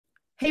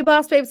Hey,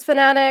 Boss Babes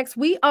fanatics.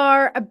 We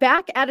are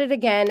back at it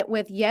again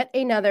with yet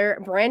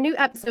another brand new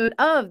episode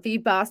of the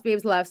Boss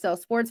Babes Lifestyle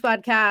Sports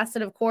Podcast.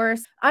 And of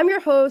course, I'm your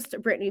host,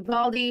 Brittany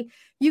Baldy.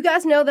 You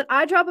guys know that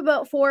I drop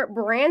about 4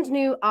 brand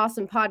new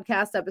awesome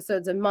podcast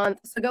episodes a month.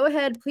 So go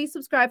ahead, please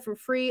subscribe for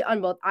free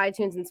on both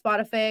iTunes and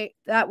Spotify.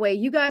 That way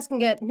you guys can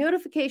get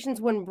notifications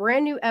when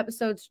brand new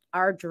episodes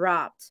are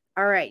dropped.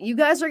 All right, you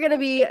guys are going to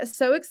be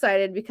so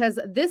excited because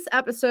this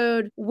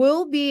episode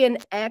will be an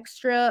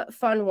extra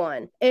fun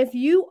one. If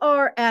you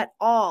are at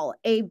all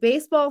a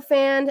baseball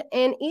fan,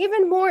 and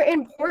even more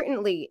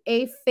importantly,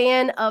 a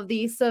fan of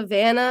the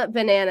Savannah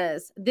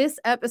Bananas, this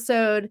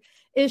episode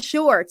is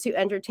sure to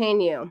entertain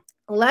you.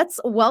 Let's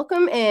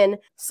welcome in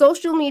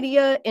social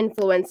media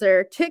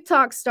influencer,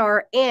 TikTok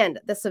star, and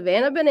the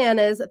Savannah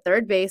Bananas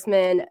third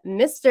baseman,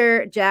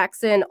 Mr.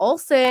 Jackson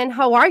Olson.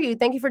 How are you?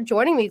 Thank you for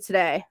joining me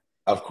today.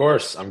 Of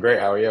course. I'm great.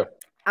 How are you?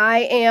 I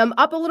am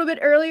up a little bit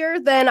earlier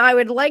than I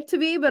would like to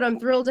be, but I'm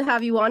thrilled to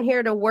have you on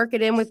here to work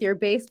it in with your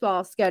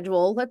baseball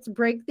schedule. Let's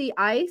break the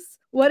ice.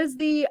 What is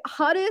the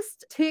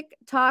hottest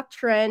TikTok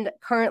trend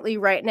currently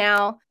right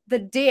now? The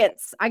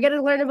dance. I got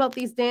to learn about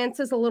these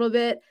dances a little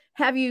bit.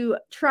 Have you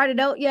tried it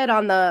out yet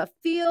on the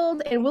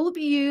field? And will it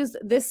be used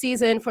this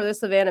season for the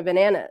Savannah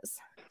Bananas?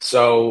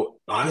 So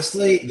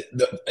honestly,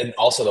 and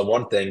also the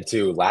one thing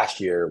too, last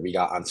year we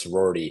got on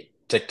sorority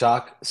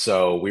TikTok.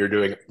 So we were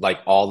doing like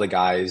all the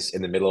guys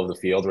in the middle of the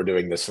field were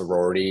doing the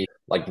sorority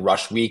like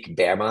rush week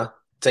Bama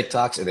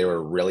TikToks, and they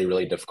were really,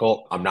 really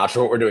difficult. I'm not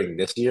sure what we're doing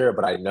this year,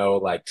 but I know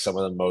like some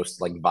of the most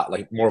like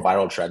more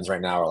viral trends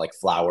right now are like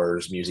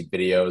flowers music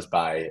videos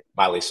by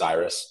Miley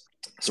Cyrus.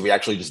 So we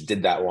actually just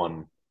did that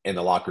one in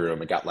the locker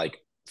room. It got like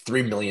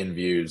 3 million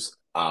views.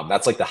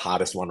 That's like the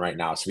hottest one right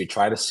now. So we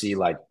try to see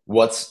like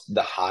what's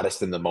the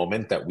hottest in the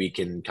moment that we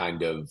can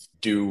kind of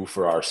do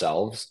for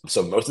ourselves.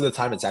 So most of the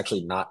time, it's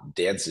actually not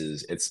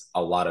dances. It's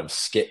a lot of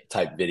skit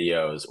type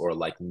videos or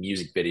like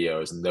music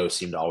videos, and those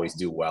seem to always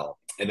do well.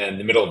 And then in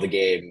the middle of the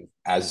game,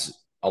 as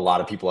a lot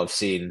of people have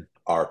seen,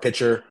 our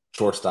pitcher,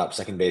 shortstop,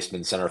 second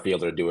baseman, center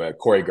fielder do a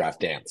choreographed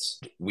dance.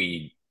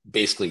 We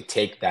basically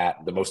take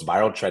that, the most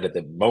viral trend at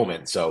the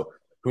moment. So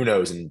who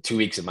knows, in 2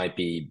 weeks, it might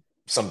be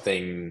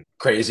something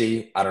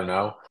crazy. I don't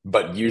know.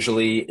 But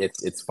usually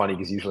it's funny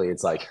because usually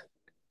it's like,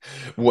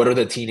 what are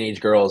the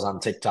teenage girls on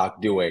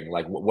TikTok doing?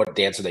 Like, what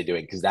dance are they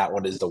doing? Because that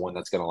one is the one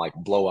that's gonna like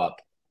blow up,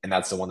 and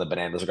that's the one the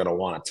bananas are gonna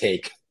want to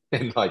take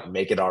and like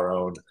make it our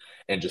own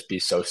and just be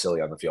so silly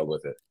on the field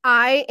with it.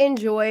 I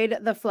enjoyed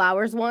the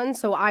flowers one,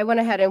 so I went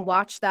ahead and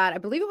watched that. I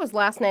believe it was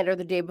last night or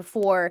the day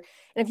before.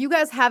 And if you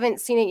guys haven't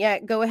seen it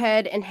yet, go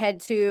ahead and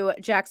head to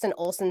Jackson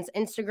Olson's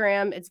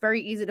Instagram. It's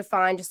very easy to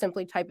find. Just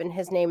simply type in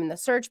his name in the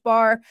search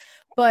bar.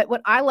 But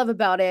what I love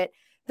about it,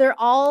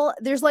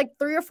 there's like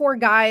 3 or 4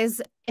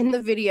 guys in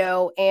the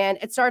video, and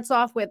it starts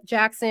off with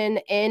Jackson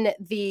in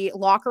the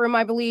locker room,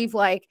 I believe,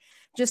 like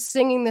just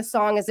singing the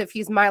song as if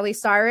he's Miley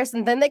Cyrus.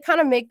 And then they kind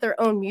of make their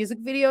own music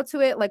video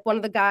to it. Like one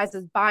of the guys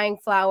is buying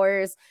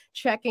flowers,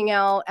 checking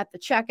out at the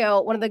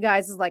checkout. One of the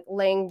guys is like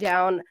laying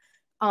down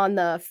on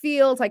the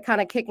field, like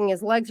kind of kicking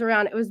his legs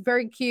around. It was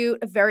very cute,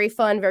 very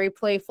fun, very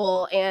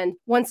playful. And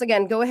once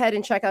again, go ahead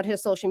and check out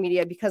his social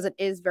media because it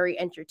is very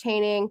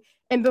entertaining.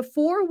 And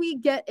before we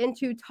get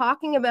into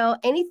talking about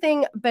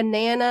anything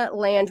Banana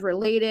Land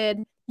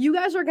related, you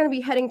guys are going to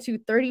be heading to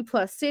 30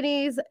 plus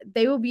cities.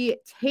 They will be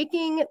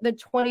taking the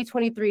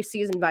 2023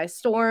 season by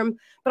storm.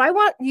 But I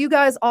want you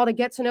guys all to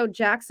get to know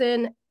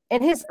Jackson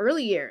in his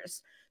early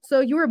years.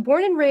 So you were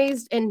born and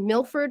raised in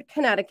Milford,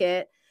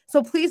 Connecticut.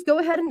 So please go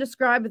ahead and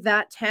describe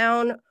that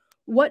town.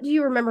 What do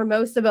you remember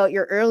most about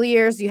your early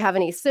years? Do you have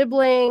any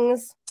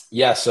siblings?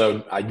 Yeah,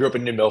 so I grew up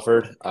in New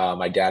Milford.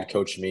 My dad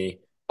coached me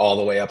all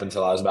the way up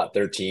until I was about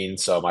 13.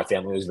 So my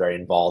family was very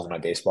involved in my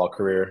baseball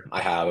career. I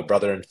have a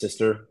brother and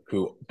sister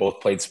who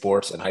both played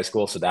sports in high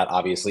school. So that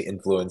obviously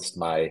influenced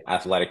my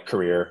athletic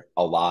career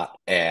a lot.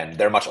 And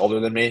they're much older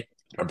than me.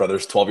 My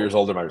brother's 12 years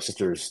older. My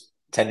sister's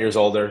 10 years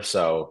older.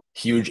 So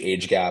huge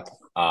age gap.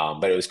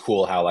 But it was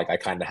cool how like I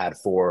kind of had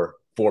four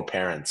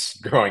parents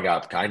growing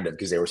up, kind of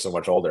because they were so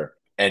much older.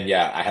 And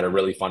yeah, I had a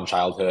really fun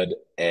childhood.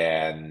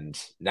 And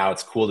now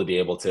it's cool to be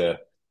able to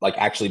like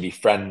actually be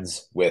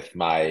friends with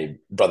my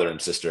brother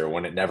and sister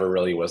when it never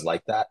really was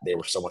like that. They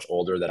were so much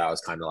older that I was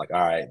kind of like,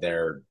 all right,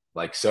 they're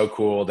like so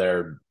cool.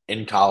 They're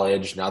in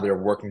college. Now they're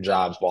working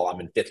jobs while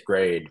I'm in 5th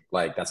grade.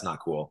 Like that's not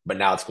cool. But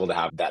now it's cool to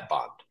have that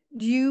bond.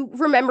 Do you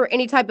remember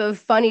any type of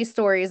funny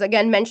stories?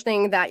 Again,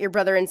 mentioning that your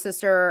brother and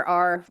sister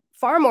are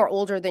far more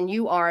older than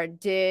you are.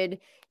 Did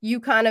you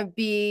kind of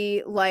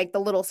be like the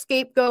little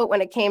scapegoat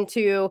when it came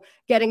to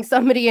getting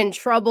somebody in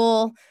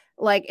trouble?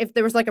 Like if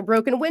there was like a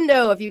broken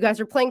window, if you guys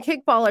were playing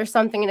kickball or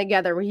something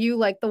together, were you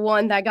like the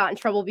one that got in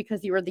trouble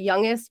because you were the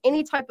youngest?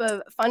 Any type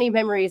of funny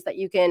memories that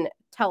you can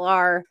tell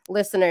our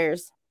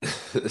listeners?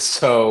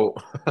 So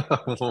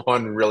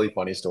one really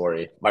funny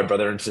story. My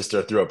brother and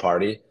sister threw a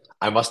party.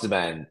 I must have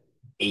been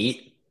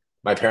 8.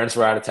 My parents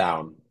were out of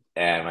town,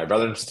 and my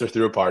brother and sister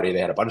threw a party. They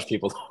had a bunch of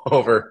people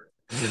over.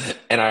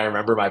 And I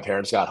remember my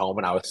parents got home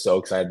and I was so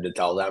excited to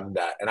tell them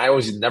that. And I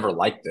always never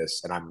liked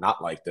this, and I'm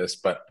not like this,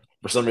 but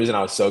for some reason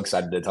I was so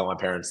excited to tell my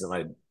parents that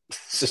my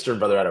sister and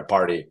brother had a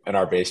party in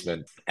our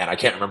basement. And I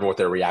can't remember what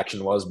their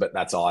reaction was, but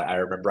that's all I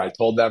remember. I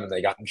told them and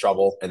they got in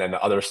trouble. And then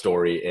the other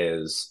story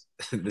is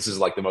this is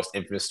like the most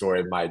infamous story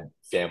of my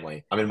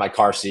family. I'm in my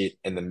car seat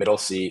in the middle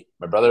seat.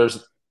 My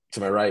brother's to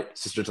my right,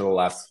 sister to the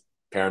left.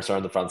 Parents are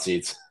in the front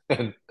seats.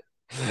 And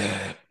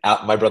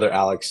my brother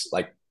Alex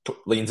like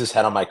leans his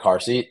head on my car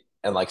seat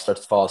and like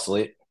starts to fall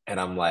asleep. And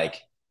I'm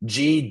like,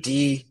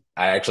 GD.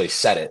 I actually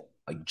said it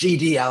like,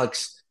 GD,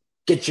 Alex,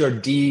 get your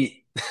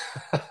D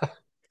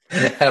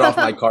head off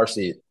my car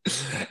seat.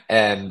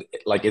 And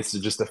like, it's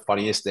just the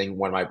funniest thing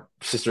when my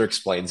sister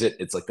explains it.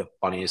 It's like the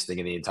funniest thing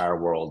in the entire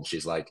world.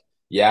 She's like,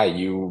 yeah,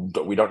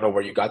 we don't know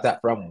where you got that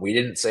from. We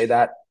didn't say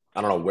that.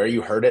 I don't know where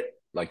you heard it.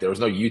 Like, there was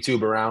no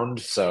YouTube around,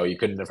 so you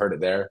couldn't have heard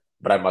it there.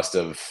 But I must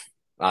have,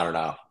 I don't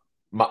know.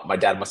 My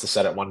dad must have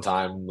said it one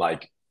time,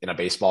 like in a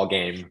baseball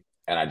game,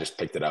 and I just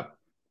picked it up.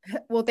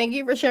 Well, thank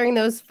you for sharing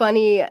those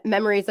funny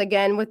memories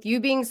again. With you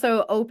being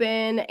so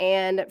open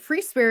and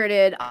free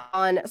spirited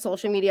on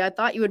social media, I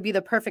thought you would be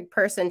the perfect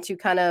person to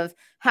kind of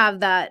have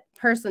that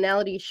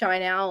personality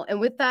shine out. And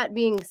with that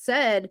being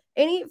said,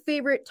 any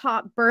favorite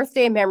top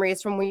birthday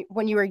memories from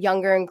when you were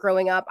younger and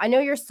growing up? I know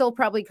you're still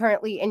probably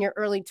currently in your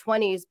early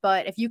 20s,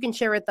 but if you can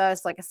share with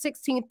us like a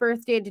 16th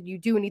birthday, did you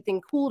do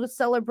anything cool to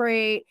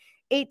celebrate?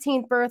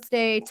 18th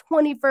birthday,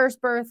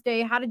 21st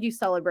birthday, how did you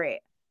celebrate?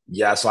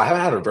 Yeah, so I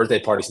haven't had a birthday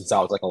party since I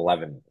was like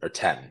 11 or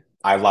 10.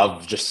 I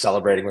love just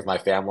celebrating with my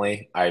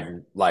family.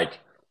 I'm like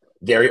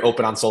very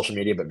open on social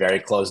media, but very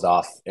closed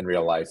off in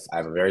real life. I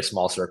have a very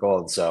small circle.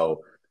 And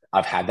so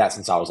I've had that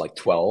since I was like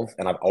 12,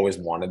 and I've always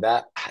wanted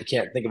that. I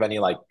can't think of any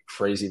like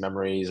crazy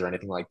memories or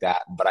anything like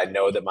that, but I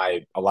know that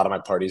a lot of my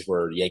parties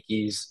were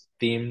Yankees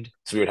themed.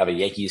 So we would have a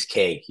Yankees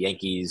cake,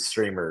 Yankees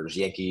streamers,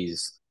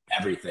 Yankees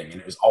everything. And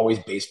it was always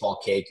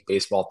baseball cake,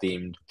 baseball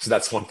themed. So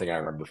that's one thing I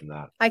remember from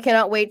that. I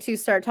cannot wait to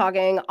start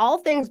talking all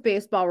things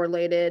baseball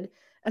related,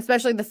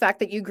 especially the fact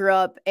that you grew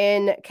up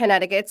in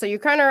Connecticut. So you're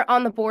kind of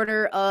on the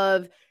border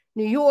of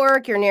New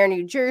York, you're near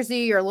New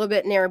Jersey, you're a little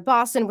bit near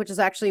Boston, which is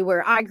actually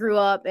where I grew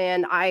up.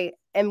 And I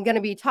am going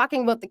to be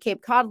talking about the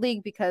Cape Cod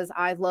League because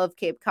I love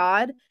Cape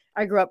Cod.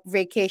 I grew up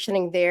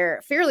vacationing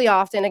there fairly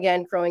often,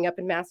 again, growing up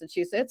in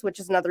Massachusetts, which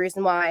is another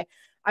reason why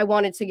I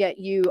wanted to get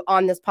you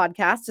on this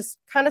podcast to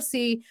kind of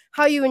see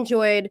how you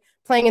enjoyed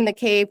playing in the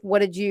Cape. What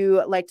did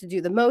you like to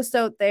do the most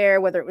out there,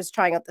 whether it was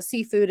trying out the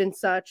seafood and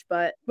such?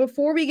 But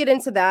before we get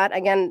into that,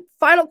 again,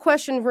 final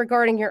question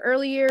regarding your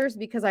early years,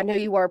 because I know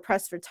you are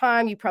pressed for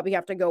time. You probably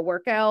have to go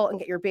work out and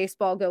get your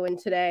baseball going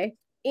today.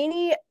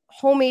 Any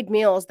homemade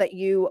meals that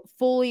you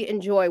fully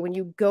enjoy when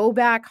you go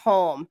back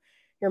home?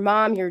 Your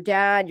mom, your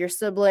dad, your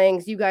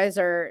siblings, you guys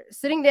are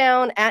sitting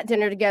down at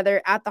dinner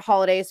together at the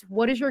holidays.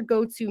 What is your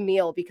go-to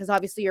meal? Because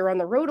obviously you're on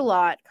the road a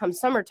lot come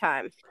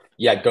summertime.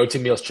 Yeah, go-to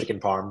meals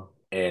chicken parm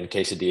and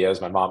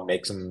quesadillas. My mom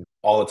makes them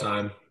all the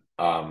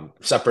time.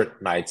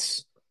 Separate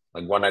nights.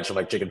 Like one night she'll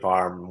make chicken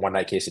parm, one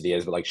night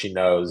quesadillas, but like she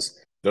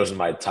knows those are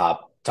my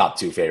top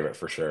two favorite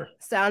for sure.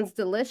 Sounds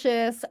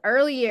delicious.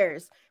 Early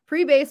years,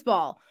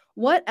 pre-baseball.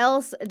 What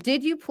else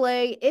did you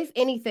play, if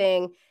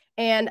anything?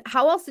 And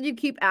how else did you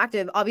keep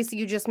active? Obviously,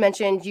 you just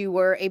mentioned you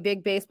were a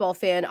big baseball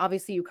fan.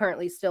 Obviously, you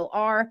currently still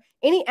are.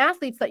 Any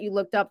athletes that you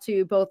looked up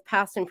to, both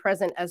past and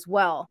present as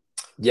well?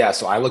 Yeah,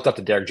 so I looked up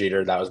to Derek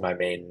Jeter. That was my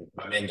main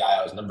guy.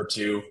 I was number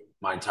two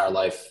my entire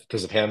life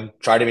because of him.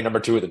 Tried to be number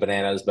two with the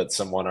Bananas, but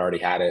someone already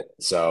had it.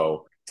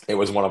 So it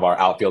was one of our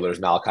outfielders,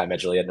 Malachi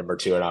Mitchell. He had number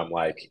two, and I'm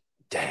like,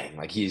 dang,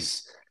 like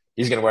he's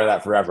gonna wear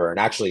that forever. And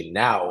actually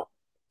now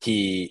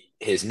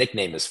his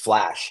nickname is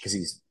Flash because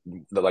he's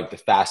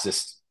the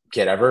fastest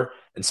kid ever.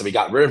 And so he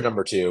got rid of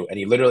number two, and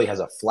he literally has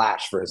a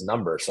flash for his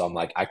number. So I'm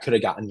like, I could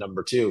have gotten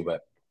number two,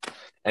 but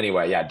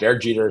anyway, yeah,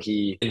 Derek Jeter,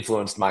 he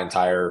influenced my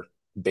entire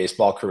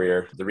baseball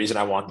career. The reason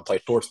I wanted to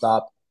play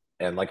shortstop,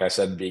 and like I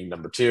said, being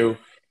number two,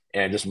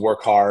 and just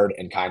work hard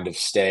and kind of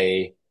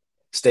stay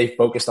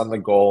focused on the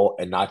goal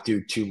and not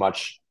do too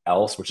much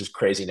else, which is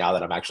crazy now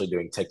that I'm actually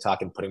doing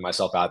TikTok and putting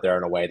myself out there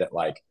in a way that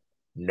like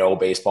no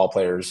baseball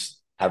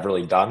players have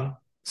really done.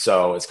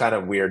 So it's kind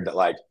of weird that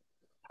like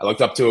I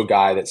looked up to a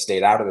guy that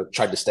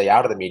tried to stay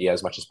out of the media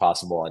as much as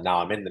possible, and now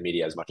I'm in the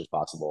media as much as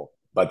possible.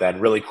 But then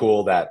really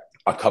cool that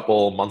a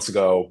couple months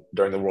ago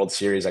during the World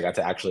Series, I got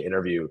to actually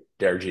interview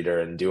Derek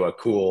Jeter and do a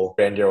cool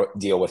brand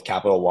deal with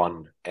Capital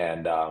One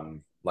and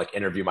like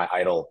interview my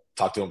idol,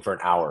 talk to him for an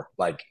hour,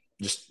 like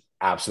just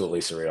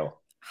absolutely surreal.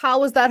 How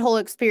was that whole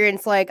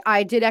experience like?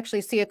 I did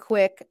actually see a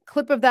quick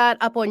clip of that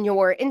up on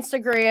your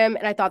Instagram,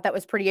 and I thought that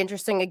was pretty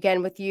interesting.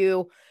 Again, with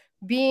you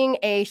being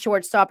a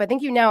shortstop, I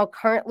think you now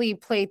currently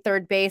play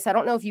third base. I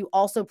don't know if you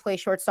also play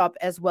shortstop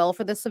as well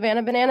for the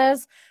Savannah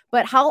Bananas,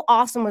 but how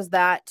awesome was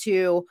that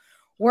to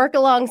work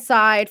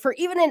alongside for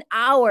even an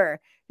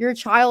hour your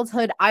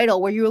childhood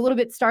idol. Were you a little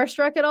bit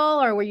starstruck at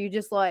all, or were you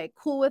just like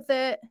cool with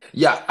it?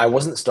 Yeah, I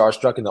wasn't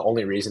starstruck, and the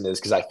only reason is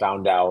because I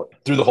found out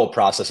through the whole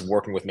process of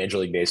working with Major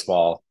League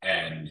Baseball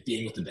and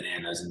being with the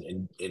Bananas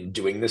and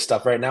doing this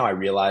stuff right now, I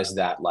realized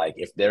that like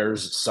if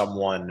there's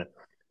someone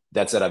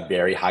that's at a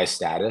very high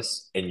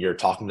status and you're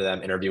talking to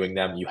them, interviewing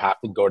them, you have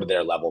to go to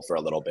their level for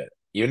a little bit.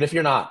 Even if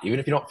you're not, even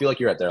if you don't feel like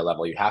you're at their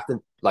level, you have to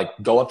like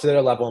go up to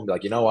their level and be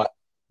like, you know what?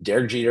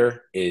 Derek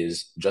Jeter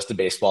is just a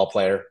baseball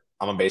player.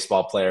 I'm a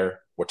baseball player.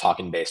 We're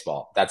talking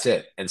baseball. That's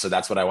it. And so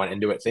that's what I went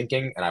into it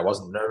thinking. And I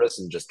wasn't nervous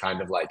and just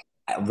kind of like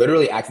I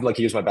literally acted like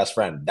he was my best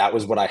friend.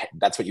 That's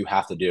what you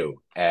have to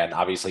do. And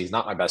obviously he's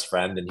not my best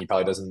friend and he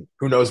probably doesn't,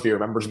 who knows if he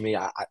remembers me.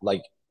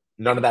 Like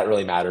none of that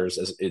really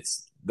matters.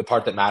 It's the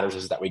part that matters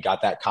is that we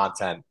got that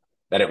content,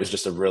 that it was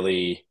just a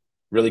really,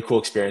 really cool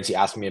experience. He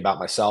asked me about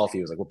myself.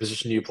 He was like, what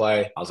position do you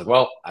play? I was like,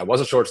 well, I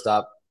was a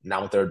shortstop. Now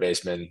I'm a third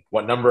baseman.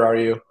 What number are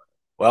you?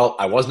 Well,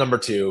 I was number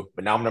 2,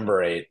 but now I'm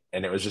number 8.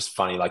 And it was just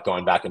funny, like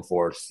going back and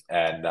forth.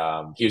 And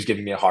he was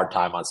giving me a hard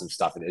time on some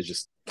stuff. And it was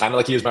just kind of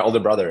like he was my older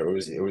brother.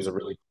 It was a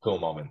really cool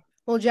moment.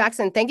 Well,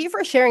 Jackson, thank you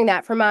for sharing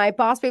that. For my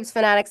Boss Babes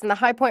fanatics and the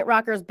High Point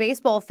Rockers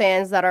baseball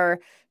fans that are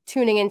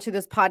tuning into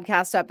this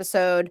podcast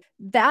episode,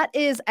 that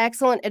is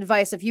excellent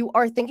advice. If you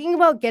are thinking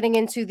about getting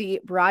into the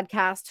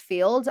broadcast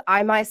field,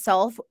 I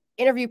myself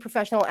interview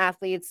professional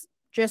athletes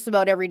just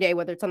about every day,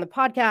 whether it's on the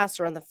podcast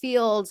or on the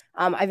field.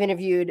 I've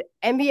interviewed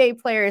NBA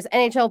players,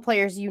 NHL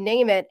players, you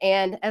name it.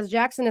 And as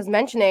Jackson is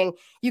mentioning,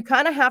 you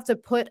kind of have to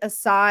put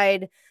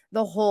aside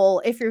the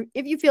whole, if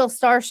you feel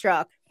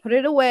starstruck, put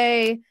it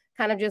away,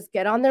 kind of just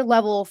get on their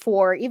level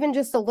for even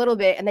just a little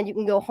bit. And then you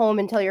can go home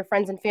and tell your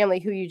friends and family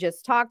who you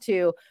just talked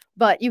to.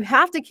 But you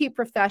have to keep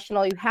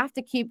professional. You have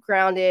to keep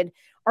grounded,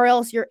 or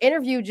else your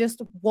interview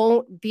just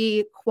won't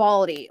be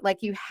quality.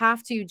 Like you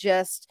have to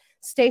just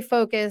stay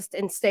focused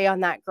and stay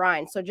on that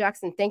grind. So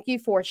Jackson, thank you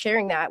for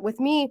sharing that with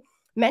me.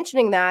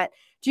 Mentioning that,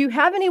 do you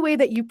have any way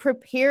that you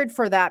prepared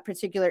for that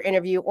particular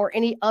interview or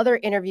any other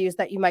interviews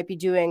that you might be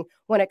doing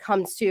when it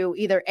comes to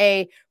either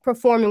A,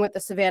 performing with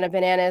the Savannah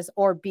Bananas,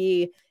 or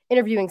B,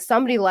 interviewing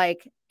somebody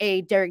like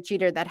a Derek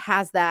Jeter that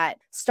has that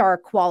star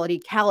quality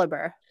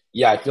caliber?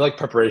 Yeah, I feel like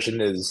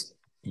preparation is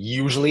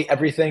usually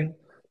everything.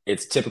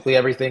 It's typically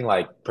everything.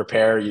 Like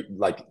prepare,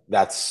 like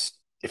that's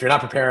if you're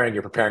not preparing,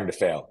 you're preparing to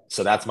fail.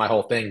 So that's my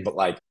whole thing. But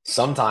like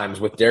sometimes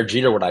with Derek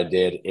Jeter, what I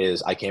did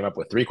is I came up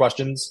with 3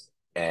 questions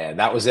and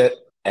that was it.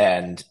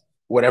 And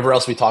whatever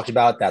else we talked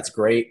about, that's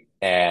great.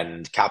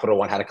 And Capital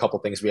One had a couple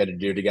things we had to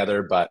do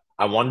together, but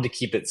I wanted to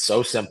keep it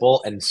so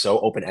simple and so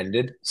open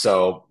ended.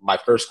 So my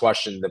first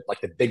question,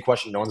 like the big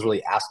question no one's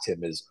really asked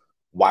him is,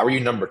 why were you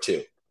number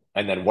 2?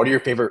 And then what are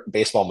your favorite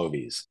baseball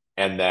movies?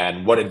 And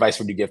then what advice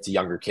would you give to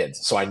younger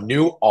kids? So I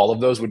knew all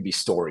of those would be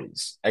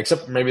stories,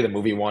 except maybe the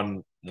movie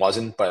one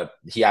wasn't, but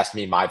he asked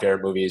me my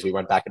favorite movies. We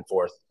went back and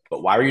forth.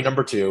 But why were you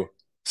number 2?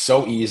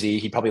 So easy.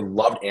 He probably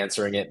loved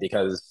answering it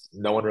because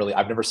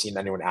I've never seen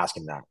anyone ask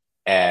him that.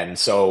 And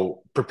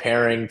so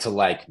preparing to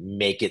like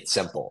make it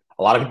simple.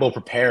 A lot of people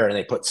prepare and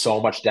they put so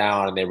much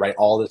down and they write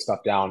all this stuff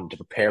down to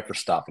prepare for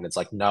stuff. And it's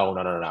like, no,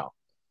 no, no, no.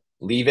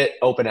 Leave it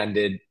open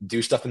ended,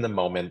 do stuff in the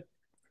moment.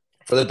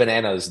 For the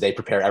Bananas, they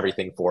prepare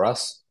everything for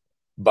us,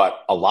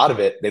 but a lot of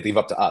it they leave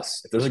up to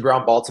us. If there's a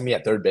ground ball to me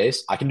at third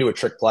base, I can do a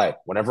trick play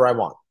whenever I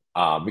want.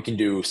 We can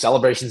do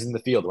celebrations in the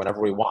field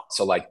whenever we want.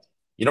 So like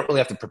you don't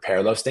really have to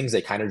prepare those things;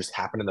 they kind of just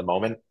happen in the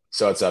moment.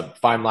 So it's a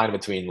fine line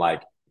between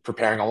like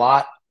preparing a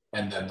lot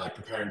and then like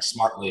preparing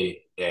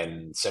smartly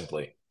and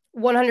simply.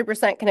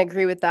 100% can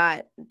agree with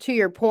that. To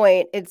your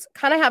point, it's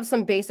kind of have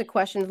some basic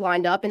questions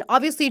lined up and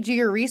obviously do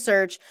your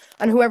research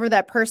on whoever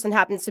that person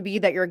happens to be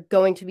that you're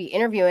going to be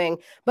interviewing,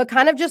 but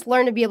kind of just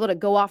learn to be able to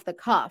go off the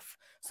cuff.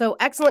 So,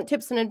 excellent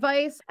tips and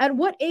advice. At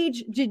what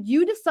age did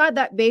you decide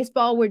that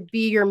baseball would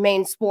be your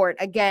main sport?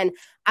 Again,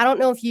 I don't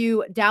know if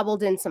you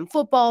dabbled in some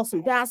football,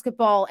 some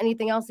basketball,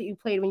 anything else that you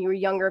played when you were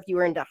younger, if you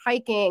were into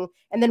hiking.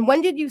 And then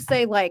when did you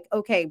say, like,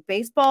 okay,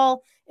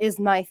 baseball is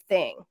my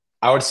thing?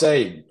 I would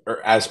say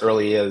as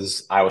early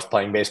as I was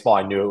playing baseball,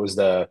 I knew it was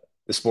the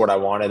sport I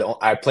wanted.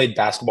 I played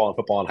basketball and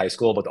football in high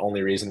school, but the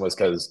only reason was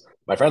because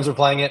my friends were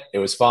playing it. It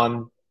was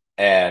fun,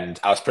 and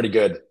I was pretty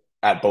good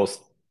at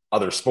both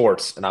other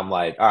sports. And I'm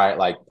like, all right,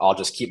 like I'll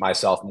just keep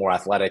myself more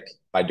athletic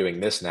by doing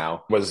this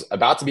now. Was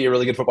about to be a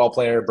really good football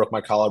player, broke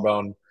my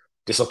collarbone,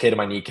 dislocated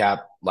my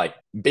kneecap, like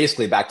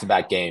basically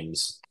back-to-back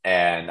games.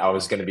 And I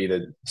was going to be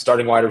the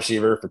starting wide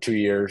receiver for 2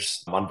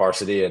 years on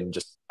varsity, and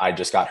I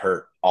just got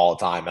hurt all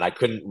the time, and I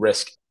couldn't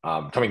risk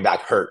coming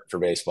back hurt for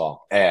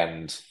baseball.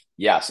 And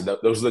yeah, so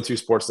those are the 2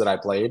 sports that I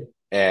played,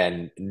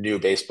 and knew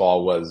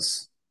baseball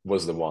was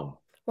the one.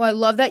 Well, I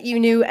love that you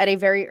knew at a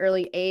very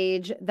early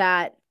age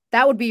that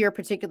that would be your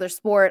particular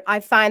sport. I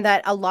find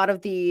that a lot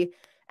of the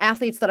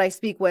athletes that I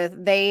speak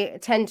with, they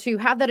tend to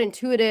have that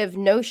intuitive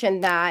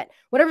notion that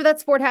whatever that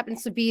sport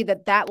happens to be,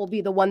 that that will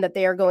be the one that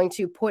they are going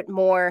to put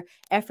more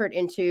effort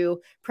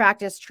into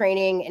practice,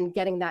 training, and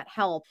getting that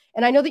help.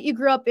 And I know that you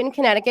grew up in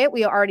Connecticut.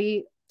 We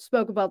already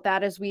spoke about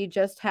that as we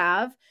just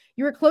have.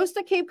 You were close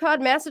to Cape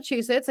Cod,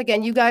 Massachusetts.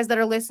 Again, you guys that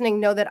are listening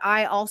know that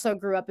I also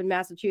grew up in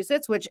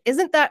Massachusetts, which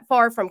isn't that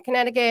far from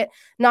Connecticut,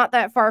 not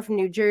that far from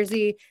New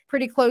Jersey,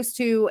 pretty close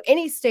to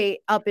any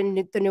state up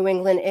in the New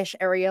England-ish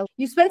area.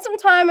 You spent some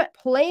time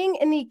playing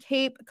in the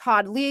Cape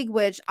Cod League,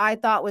 which I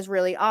thought was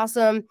really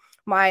awesome.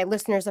 My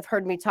listeners have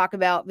heard me talk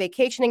about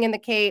vacationing in the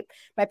Cape.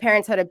 My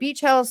parents had a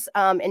beach house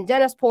in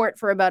Dennisport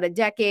for about a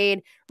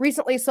decade,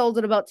 recently sold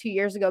it about 2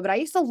 years ago, but I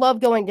used to love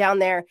going down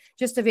there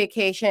just to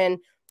vacation,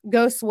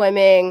 go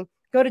swimming,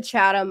 go to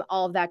Chatham,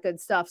 all of that good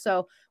stuff.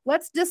 So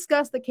let's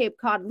discuss the Cape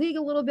Cod League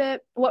a little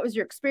bit. What was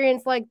your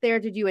experience like there?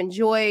 Did you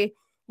enjoy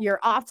your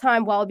off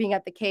time while being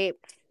at the Cape?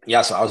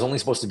 Yeah, so I was only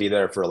supposed to be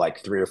there for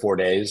like 3 or 4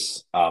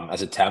 days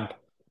as a temp.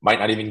 Might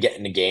not even get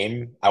in a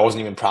game. I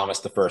wasn't even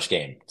promised the first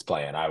game to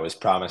play in. I was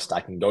promised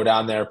I can go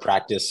down there,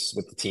 practice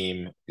with the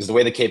team. Because the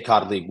way the Cape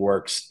Cod League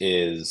works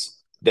is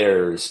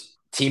there's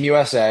Team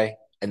USA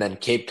and then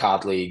Cape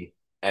Cod League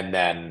and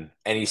then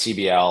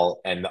NECBL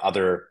and the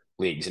other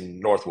leagues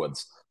in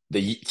Northwoods.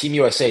 The Team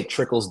USA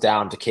trickles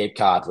down to Cape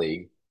Cod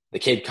League. The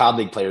Cape Cod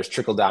League players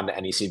trickle down to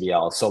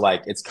NECBL. So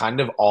like it's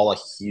kind of all a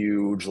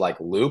huge like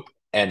loop.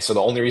 And so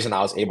the only reason I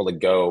was able to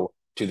go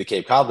to the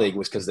Cape Cod League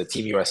was because the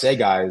Team USA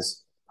guys,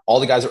 all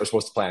the guys that were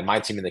supposed to play on my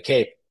team in the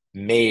Cape,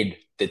 made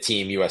the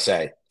Team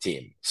USA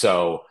team.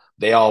 So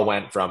they all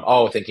went from,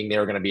 thinking they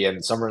were going to be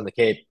in summer in the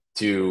Cape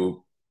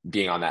to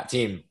being on that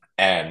team.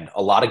 And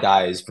a lot of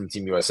guys from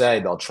Team USA,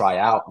 they'll try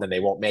out, and then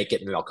they won't make it,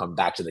 and then they'll come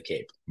back to the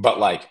Cape. But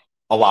like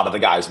a lot of the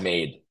guys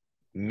made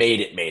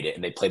it,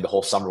 and they played the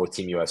whole summer with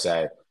Team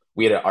USA.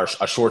 We had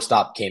a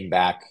shortstop came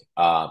back,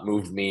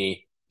 moved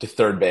me to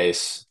third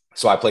base.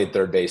 So I played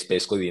third base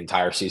basically the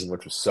entire season,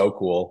 which was so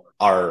cool.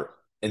 Our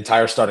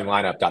entire starting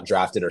lineup got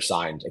drafted or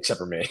signed, except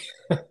for me.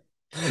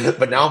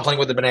 But now I'm playing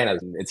with the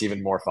Bananas, and it's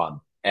even more fun.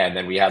 And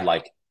then we had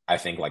I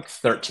think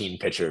 13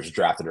 pitchers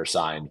drafted or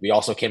signed. We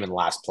also came in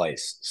last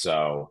place.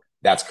 So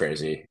that's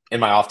crazy. In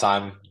my off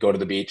time, go to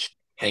the beach,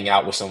 hang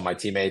out with some of my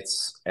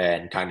teammates,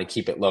 and kind of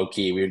keep it low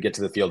key. We would get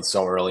to the field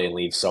so early and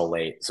leave so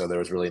late. So there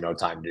was really no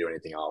time to do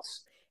anything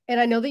else. And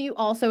I know that you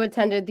also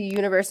attended the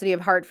University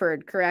of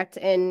Hartford, correct,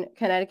 in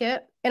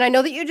Connecticut? And I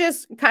know that you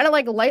just kind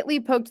of lightly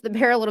poked the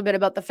bear a little bit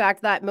about the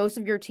fact that most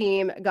of your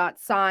team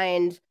got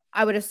signed,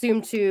 I would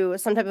assume, to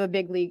some type of a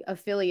big league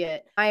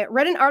affiliate. I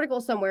read an article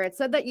somewhere. It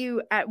said that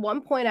you at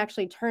one point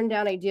actually turned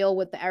down a deal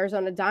with the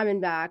Arizona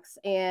Diamondbacks.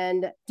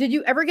 And did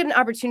you ever get an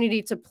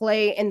opportunity to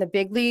play in the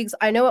big leagues?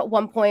 I know at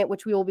one point,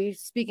 which we will be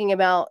speaking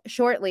about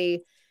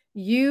shortly,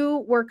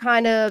 you were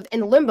kind of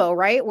in limbo,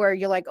 right? Where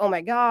you're like, oh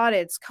my God,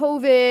 it's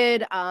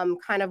COVID.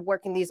 Kind of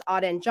working these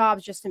odd end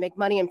jobs just to make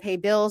money and pay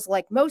bills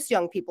like most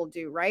young people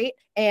do, right?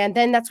 And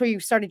then that's where you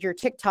started your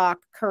TikTok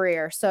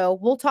career. So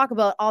we'll talk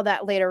about all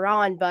that later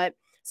on. But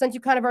since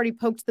you kind of already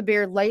poked the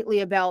bear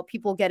lightly about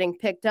people getting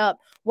picked up,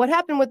 what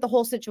happened with the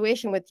whole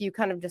situation with you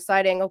kind of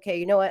deciding, okay,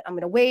 you know what, I'm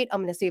going to wait. I'm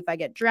going to see if I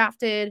get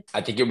drafted.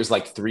 I think it was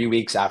 3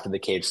 weeks after the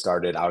Cape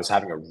started. I was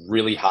having a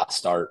really hot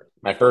start.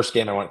 My first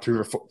game, I went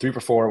 3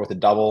 for 4 with a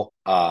double,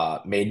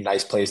 made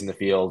nice plays in the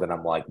field. And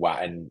I'm like, wow.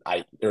 And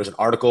there was an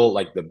article,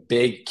 the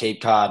big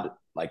Cape Cod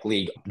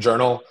league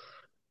journal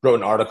wrote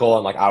an article,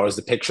 and I was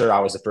the picture.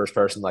 I was the first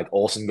person.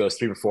 Olson goes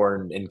 3 for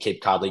 4 in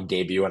Cape Cod League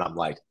debut. And I'm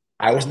like,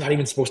 I was not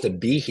even supposed to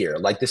be here.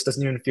 This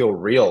doesn't even feel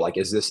real.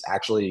 Is this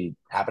actually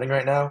happening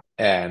right now?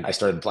 And I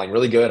started playing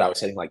really good. I was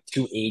hitting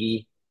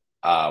 280,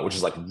 which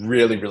is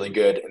really, really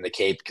good in the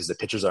Cape because the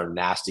pitchers are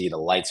nasty. The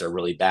lights are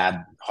really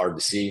bad, hard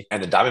to see.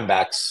 And the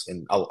Diamondbacks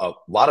and a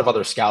lot of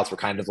other scouts were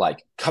kind of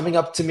coming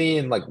up to me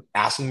and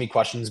asking me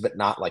questions, but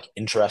not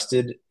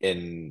interested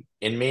in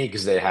me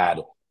because they had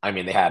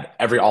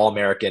every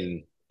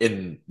All-American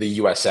in the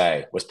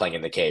USA was playing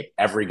in the Cape.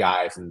 Every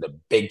guy from the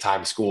big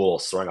time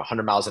schools throwing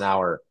 100 miles an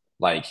hour,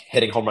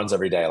 hitting home runs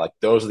every day.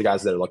 Those are the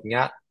guys that they're looking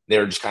at. They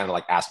were just kind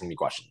of asking me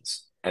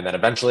questions. And then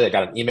eventually I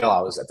got an email.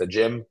 I was at the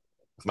gym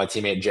with my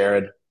teammate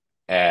Jared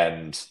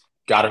and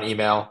got an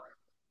email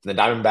from the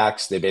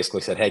Diamondbacks. They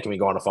basically said, hey, can we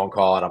go on a phone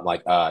call? And I'm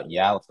like,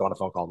 yeah, let's go on a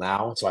phone call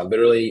now. So I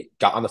literally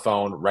got on the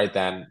phone right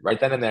then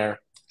and there.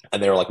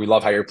 And they were like, we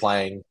love how you're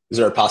playing. Is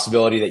there a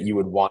possibility that you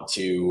would want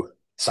to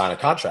sign a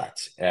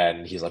contract?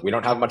 And he's like, we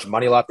don't have much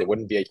money left. It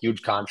wouldn't be a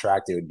huge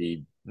contract. It would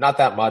be not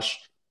that much,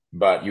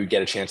 but you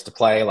get a chance to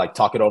play,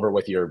 talk it over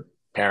with your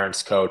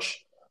parents,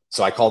 coach.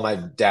 So I called my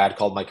dad,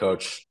 called my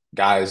coach,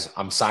 guys,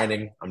 I'm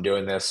signing, I'm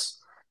doing this.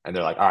 And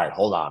they're like, all right,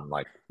 hold on.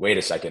 Wait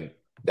a second.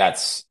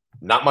 That's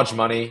not much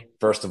money,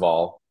 first of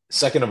all.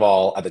 Second of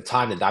all, at the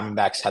time, the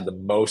Diamondbacks had the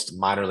most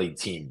minor league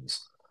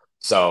teams.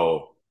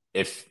 So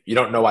if you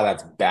don't know why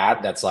that's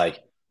bad,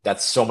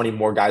 that's so many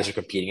more guys you're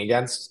competing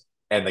against.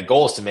 And the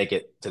goal is to make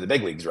it to the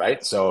big leagues,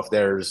 right? So if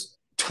there's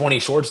 20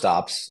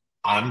 shortstops,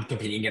 I'm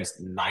competing against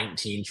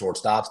 19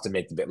 shortstops to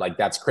make the big.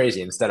 That's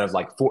crazy. Instead of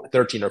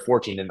 13 or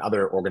 14 in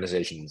other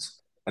organizations.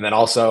 And then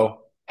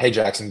also, hey,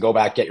 Jackson, go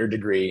back, get your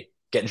degree,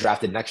 get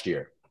drafted next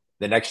year.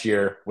 The next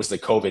year was the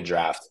COVID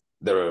draft.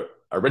 The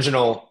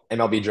original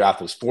MLB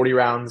draft was 40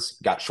 rounds,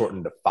 got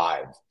shortened to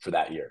 5 for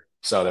that year.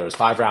 So there was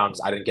 5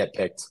 rounds. I didn't get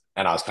picked,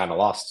 and I was kind of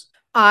lost.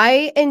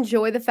 I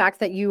enjoy the fact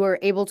that you are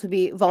able to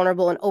be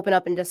vulnerable and open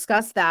up and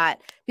discuss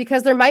that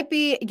because there might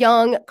be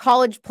young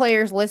college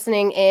players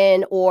listening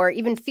in, or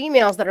even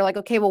females that are like,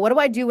 okay, well, what do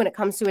I do when it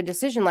comes to a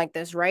decision like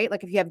this, right?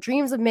 Like if you have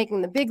dreams of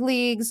making the big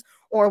leagues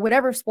or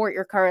whatever sport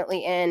you're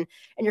currently in,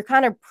 and you're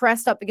kind of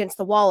pressed up against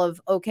the wall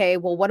of, okay,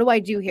 well, what do I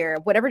do here?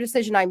 Whatever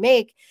decision I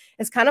make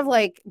is kind of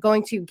like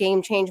going to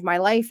game change my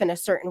life in a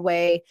certain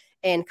way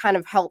and kind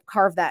of help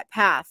carve that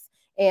path.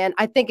 And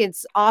I think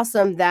it's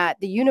awesome that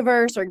the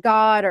universe or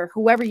God or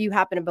whoever you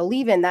happen to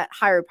believe in, that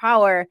higher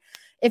power,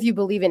 if you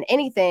believe in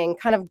anything,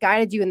 kind of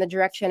guided you in the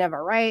direction of,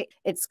 all right,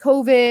 it's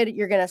COVID,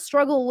 you're going to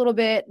struggle a little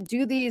bit,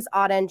 do these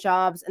odd end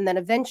jobs. And then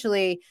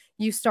eventually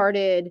you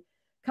started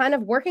kind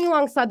of working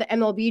alongside the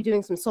MLB,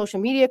 doing some social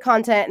media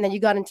content. And then you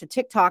got into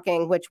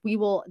TikToking, which we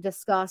will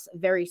discuss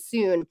very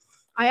soon.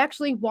 I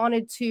actually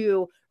wanted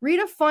to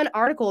read a fun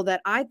article that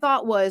I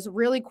thought was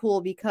really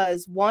cool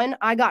because one,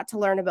 I got to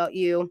learn about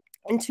you.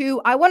 And two,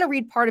 I want to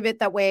read part of it.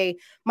 That way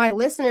my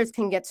listeners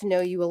can get to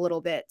know you a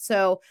little bit.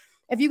 So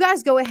if you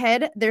guys go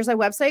ahead, there's a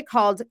website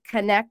called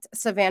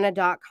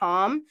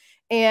connectsavannah.com.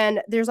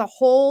 And there's a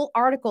whole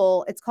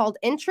article. It's called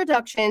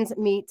Introductions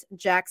Meet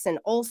Jackson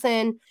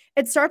Olson.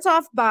 It starts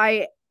off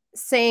by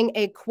saying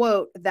a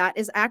quote that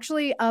is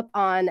actually up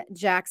on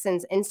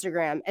Jackson's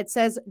Instagram. It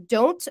says,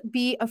 "Don't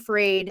be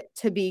afraid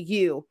to be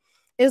you,"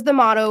 is the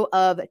motto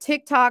of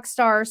TikTok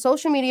star,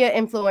 social media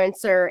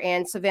influencer,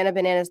 and Savannah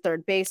Banana's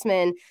third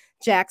baseman,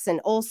 Jackson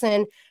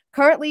Olson.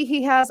 Currently,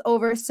 he has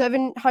over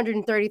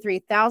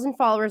 733,000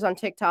 followers on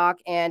TikTok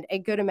and a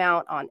good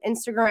amount on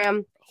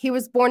Instagram. He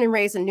was born and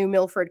raised in New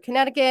Milford,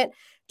 Connecticut.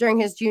 During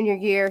his junior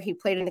year, he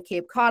played in the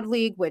Cape Cod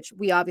League, which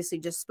we obviously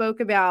just spoke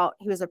about.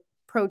 He was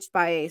approached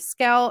by a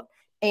scout.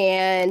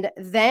 And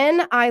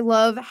then I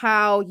love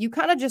how you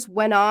kind of just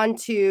went on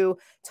to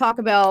talk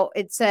about,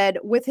 it said,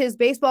 with his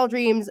baseball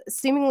dreams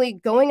seemingly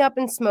going up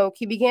in smoke,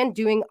 he began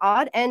doing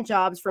odd end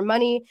jobs for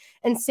money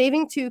and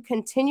saving to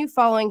continue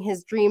following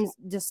his dreams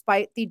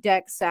despite the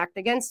deck stacked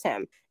against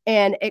him.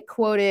 And it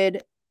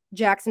quoted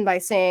Jackson by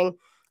saying,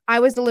 "I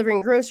was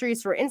delivering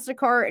groceries for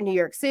Instacart in New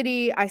York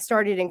City. I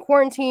started in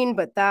quarantine,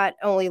 but that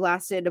only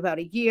lasted about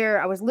a year.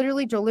 I was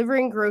literally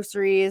delivering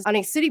groceries on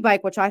a city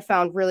bike, which I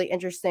found really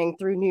interesting,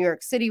 through New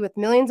York City with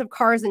millions of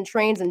cars and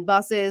trains and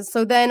buses."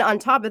 So then on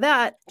top of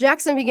that,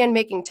 Jackson began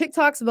making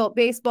TikToks about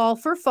baseball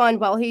for fun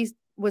while he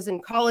was in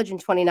college in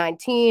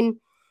 2019.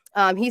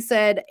 He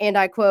said, and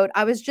I quote,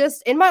 "I was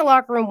just in my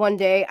locker room one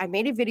day. I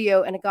made a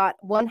video and it got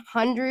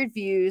 100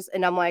 views.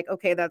 And I'm like,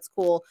 okay, that's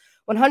cool.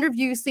 100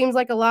 views seems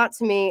like a lot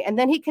to me." And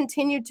then he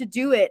continued to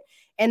do it.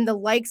 And the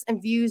likes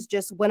and views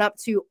just went up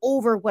to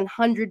over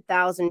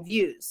 100,000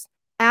 views.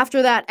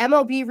 After that,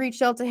 MLB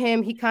reached out to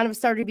him. He kind of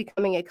started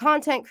becoming a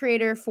content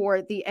creator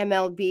for the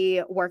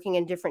MLB, working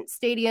in different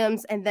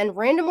stadiums. And then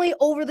randomly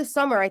over the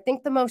summer, I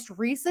think the most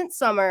recent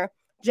summer,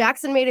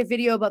 Jackson made a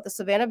video about the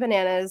Savannah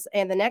Bananas,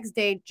 and the next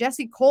day,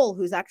 Jesse Cole,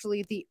 who's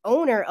actually the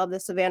owner of the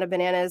Savannah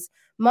Bananas,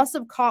 must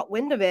have caught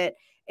wind of it.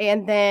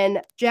 And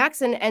then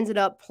Jackson ended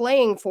up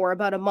playing for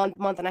about a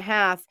month and a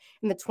half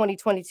in the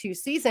 2022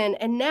 season.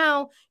 And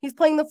now he's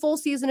playing the full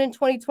season in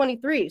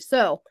 2023.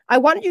 So I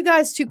wanted you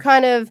guys to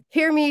kind of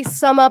hear me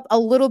sum up a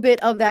little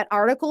bit of that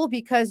article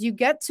because you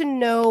get to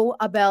know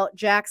about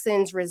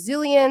Jackson's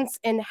resilience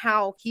and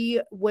how he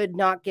would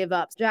not give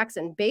up.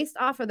 Jackson, based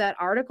off of that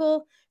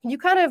article, can you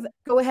kind of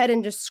go ahead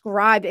and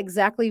describe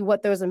exactly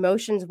what those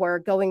emotions were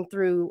going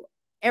through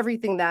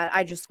everything that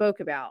I just spoke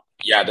about?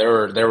 Yeah, there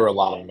were a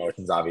lot of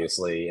emotions,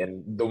 obviously.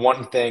 And the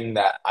one thing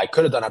that I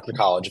could have done after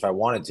college if I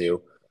wanted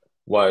to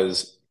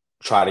was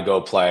try to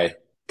go play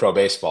pro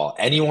baseball.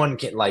 Anyone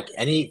can, like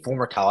any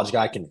former college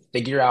guy can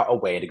figure out a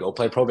way to go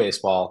play pro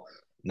baseball,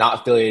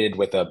 not affiliated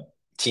with a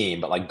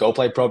team, but like go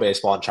play pro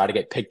baseball and try to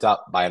get picked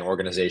up by an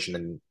organization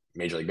in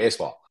Major League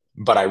Baseball.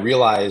 But I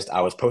realized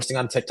I was posting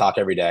on TikTok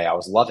every day. I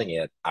was loving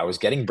it. I was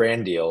getting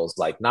brand deals.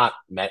 Like not,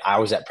 I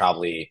was at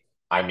probably,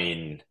 I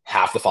mean,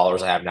 half the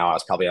followers I have now. I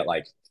was probably at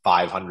like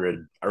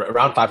 500 or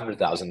around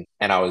 500,000,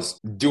 and I was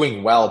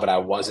doing well, but I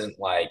wasn't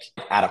like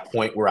at a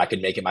point where I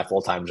could make it my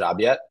full-time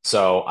job yet.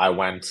 So I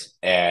went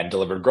and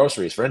delivered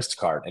groceries for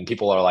Instacart, and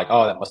people are like,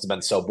 "Oh, that must have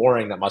been so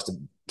boring. That must have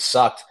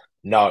sucked."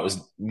 No, it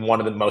was one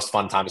of the most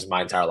fun times of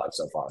my entire life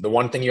so far. The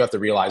one thing you have to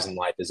realize in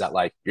life is that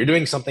like you're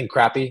doing something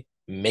crappy,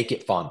 make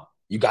it fun.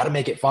 You got to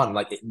make it fun.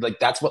 Like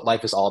that's what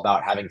life is all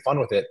about, having fun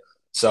with it.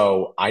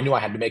 So I knew I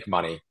had to make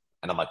money.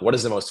 And I'm like, what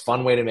is the most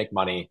fun way to make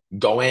money?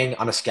 Going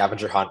on a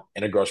scavenger hunt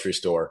in a grocery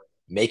store,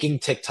 making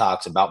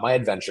TikToks about my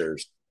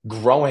adventures,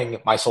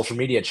 growing my social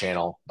media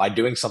channel by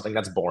doing something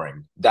that's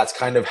boring. That's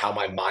kind of how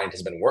my mind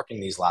has been working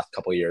these last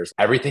couple of years.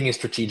 Everything is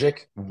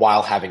strategic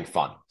while having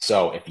fun.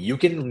 So if you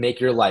can make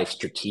your life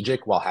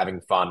strategic while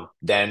having fun,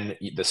 then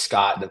the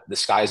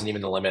sky isn't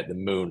even the limit. The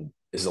moon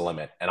is the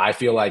limit. And I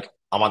feel like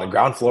I'm on the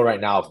ground floor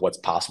right now of what's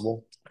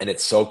possible. And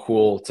it's so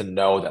cool to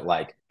know that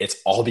like it's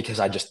all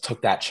because I just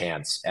took that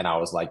chance. And I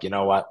was like, you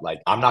know what?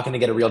 Like I'm not going to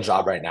get a real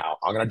job right now.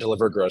 I'm going to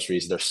deliver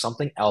groceries. There's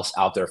something else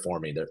out there for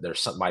me. There's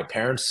some, my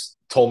parents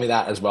told me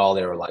that as well.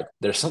 They were like,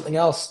 "There's something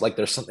else. Like,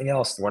 there's something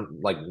else. We're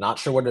like not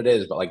sure what it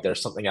is, but like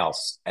there's something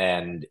else."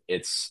 And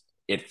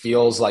it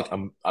feels like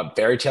a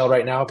fairy tale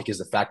right now because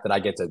the fact that I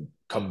get to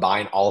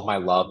combine all of my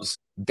loves,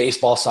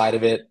 baseball side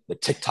of it, the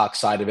TikTok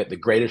side of it, the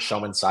Greatest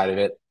Showman side of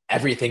it,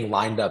 everything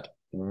lined up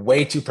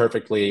way too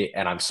perfectly.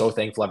 And I'm so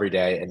thankful every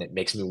day. And it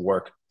makes me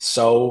work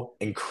so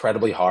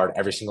incredibly hard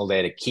every single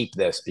day to keep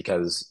this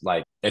because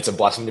like it's a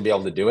blessing to be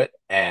able to do it.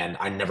 And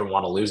I never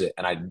want to lose it.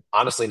 And I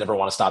honestly never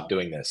want to stop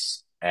doing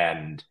this.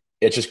 And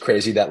it's just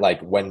crazy that like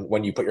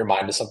when you put your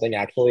mind to something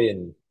actually,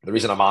 and the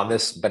reason I'm on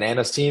this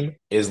bananas team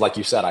is like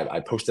you said, I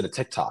posted a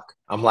TikTok.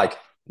 I'm like,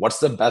 what's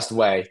the best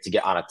way to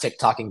get on a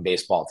TikToking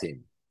baseball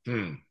team?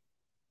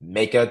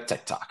 Make a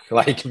TikTok,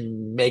 like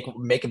make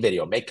a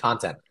video, make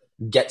content,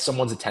 get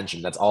someone's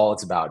attention. That's all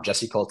it's about.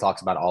 Jesse Cole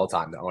talks about it all the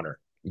time, the owner.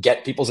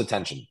 Get people's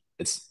attention.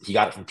 He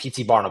got it from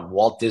P.T. Barnum,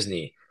 Walt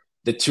Disney,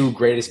 the two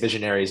greatest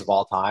visionaries of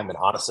all time. And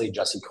honestly,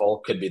 Jesse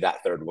Cole could be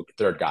that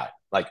third guy.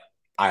 Like,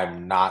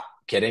 I'm not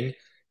kidding.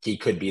 He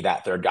could be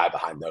that third guy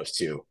behind those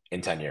two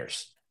in 10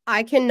 years.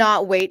 I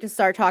cannot wait to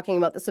start talking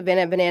about the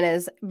Savannah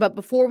Bananas. But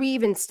before we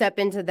even step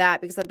into that,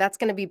 because that's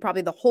going to be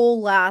probably the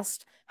whole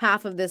last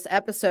half of this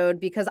episode,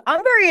 because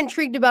I'm very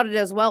intrigued about it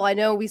as well. I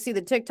know we see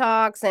the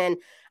TikToks, and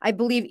I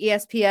believe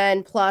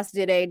ESPN Plus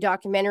did a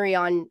documentary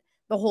on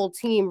the whole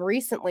team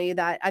recently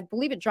that I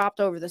believe it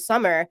dropped over the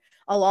summer,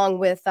 along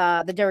with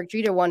the Derek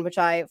Jeter one, which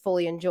I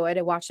fully enjoyed.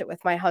 I watched it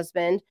with my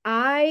husband.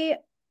 I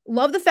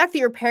love the fact that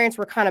your parents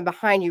were kind of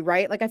behind you,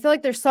 right? Like, I feel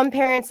like there's some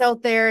parents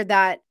out there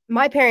that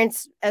my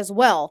parents as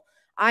well.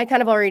 I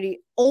kind of already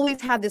always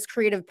had this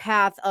creative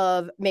path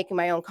of making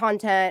my own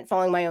content,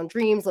 following my own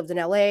dreams, lived in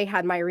LA,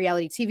 had my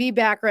reality TV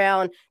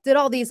background, did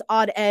all these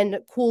odd end,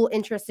 cool,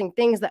 interesting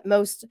things that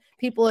most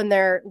people in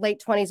their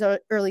late 20s or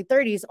early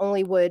 30s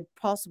only would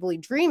possibly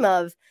dream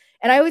of.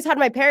 And I always had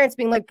my parents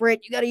being like,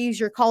 Britt, you got to use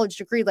your college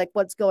degree. Like,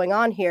 what's going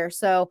on here?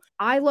 So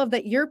I love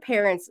that your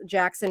parents,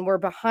 Jackson, were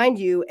behind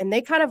you and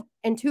they kind of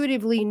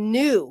intuitively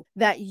knew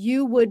that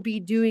you would be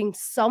doing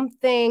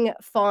something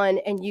fun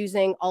and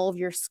using all of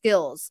your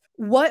skills.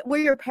 What were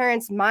your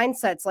parents'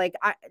 mindsets like?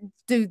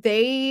 Do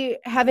they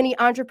have any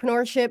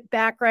entrepreneurship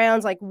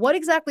backgrounds? Like, what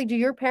exactly do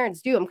your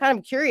parents do? I'm kind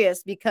of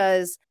curious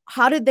because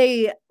how did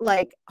they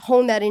like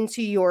hone that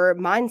into your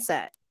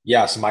mindset?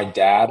 Yeah, so my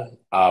dad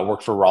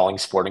worked for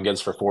Rawlings Sporting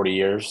Goods for 40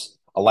 years,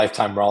 a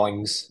lifetime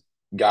Rawlings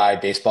guy,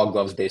 baseball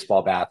gloves,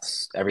 baseball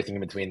bats, everything in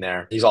between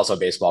there. He's also a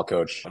baseball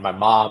coach. And my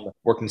mom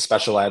worked in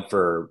special ed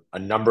for a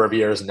number of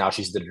years, and now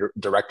she's the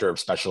director of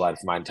special ed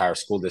for my entire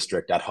school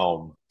district at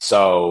home.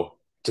 So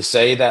to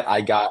say that I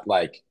got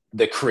like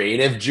the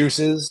creative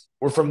juices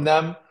were from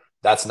them,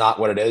 that's not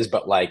what it is,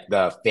 but like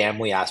the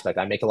family aspect.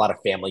 I make a lot of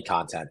family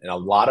content, and a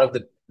lot of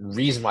the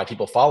reason why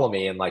people follow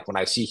me and like when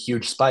I see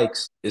huge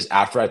spikes is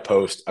after I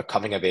post a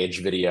coming of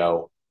age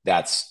video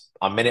that's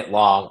a minute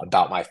long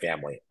about my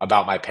family,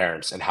 about my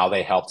parents and how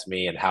they helped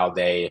me and how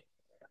they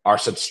are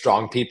such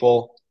strong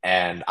people.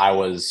 And I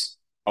was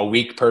a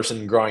weak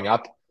person growing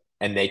up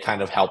and they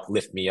kind of helped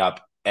lift me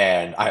up.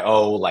 And I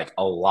owe like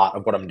a lot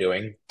of what I'm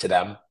doing to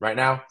them right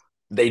now.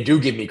 They do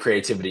give me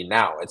creativity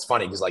now. It's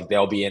funny because like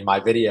they'll be in my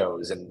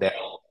videos and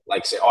they'll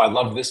like say, "Oh, I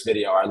love this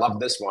video, or I love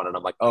this one." And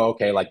I'm like, "Oh,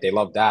 okay, like they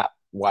love that.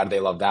 Why do they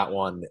love that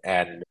one?"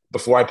 And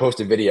before I post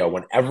a video,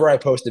 whenever I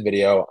post a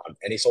video on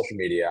any social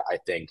media, I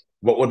think,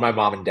 what would my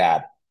mom and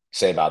dad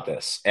say about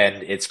this?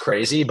 And it's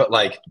crazy, but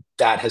like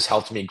that has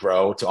helped me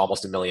grow to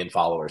almost 1 million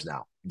followers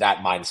now. That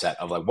mindset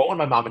of like, what would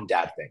my mom and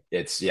dad think?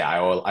 It's yeah,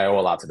 I owe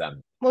a lot to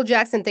them. Well,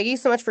 Jackson, thank you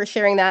so much for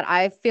sharing that.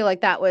 I feel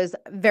like that was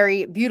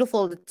very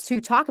beautiful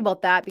to talk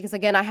about that because,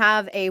 again, I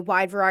have a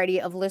wide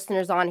variety of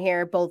listeners on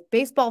here, both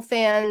baseball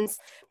fans,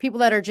 people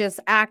that are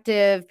just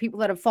active, people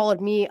that have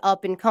followed me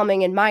up and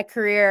coming in my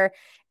career.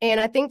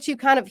 And I think to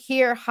kind of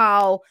hear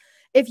how,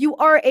 if you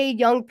are a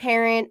young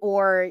parent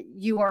or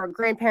you are a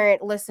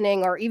grandparent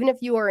listening, or even if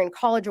you are in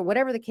college or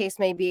whatever the case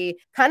may be,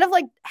 kind of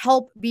like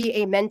help be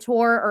a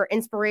mentor or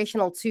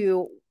inspirational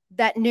to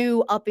that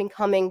new up and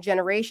coming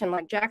generation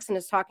like Jackson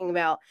is talking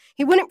about.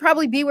 He wouldn't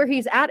probably be where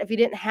he's at if he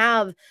didn't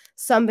have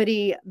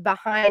somebody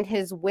behind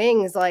his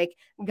wings like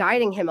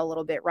guiding him a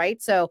little bit,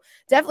 right? So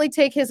definitely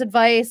take his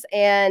advice,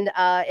 and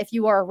if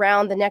you are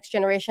around the next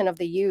generation of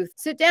the youth,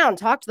 sit down,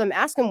 talk to them,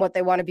 ask them what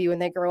they want to be when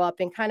they grow up,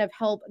 and kind of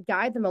help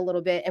guide them a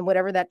little bit in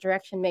whatever that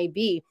direction may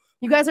be.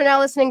 You guys are now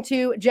listening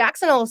to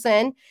Jackson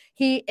Olson.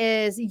 He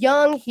is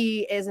young,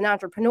 he is an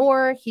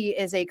entrepreneur, he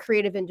is a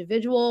creative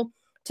individual,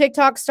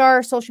 TikTok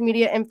star, social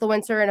media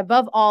influencer, and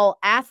above all,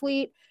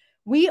 athlete.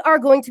 We are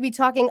going to be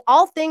talking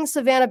all things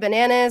Savannah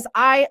Bananas.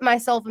 I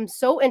myself am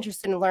so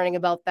interested in learning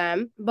about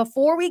them.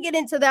 Before we get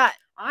into that,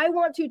 I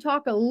want to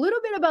talk a little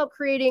bit about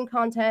creating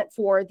content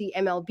for the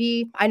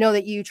MLB. I know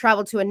that you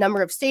traveled to a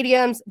number of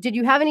stadiums. Did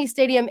you have any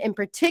stadium in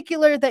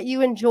particular that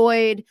you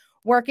enjoyed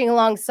working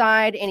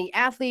alongside? Any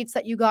athletes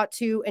that you got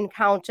to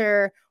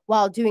encounter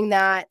while doing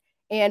that?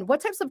 And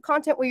what types of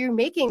content were you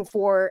making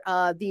for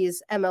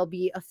these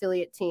MLB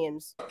affiliate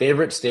teams?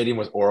 Favorite stadium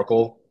was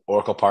Oracle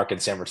Park in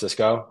San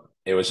Francisco.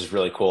 It was just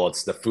really cool.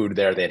 It's the food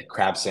there. They had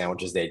crab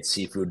sandwiches, they had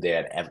seafood, they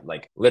had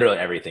like literally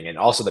everything. And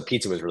also the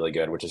pizza was really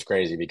good, which is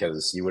crazy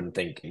because you wouldn't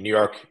think New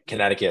York,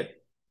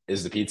 Connecticut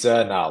is the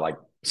pizza. No, like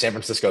San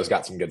Francisco's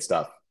got some good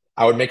stuff.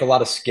 I would make a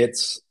lot of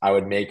skits. I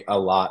would make a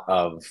lot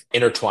of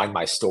intertwine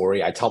my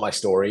story. I tell my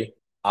story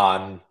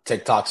on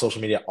TikTok,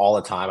 social media all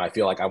the time. I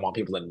feel like I want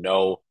people to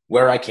know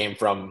where I came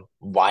from,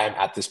 why I'm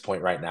at this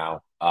point right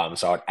now.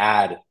 So I would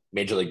add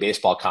Major League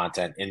Baseball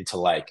content into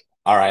like,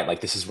 all right, like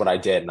this is what I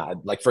did.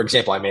 And like, for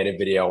example, I made a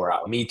video where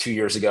me 2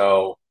 years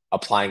ago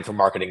applying for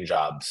marketing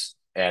jobs.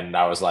 And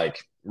I was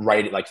like,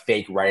 writing, like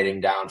fake writing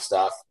down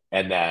stuff.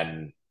 And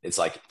then it's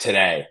like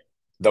today,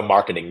 the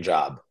marketing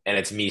job. And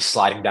it's me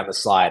sliding down the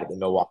slide at the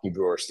Milwaukee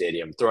Brewers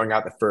Stadium, throwing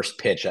out the first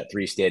pitch at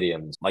 3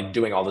 stadiums, like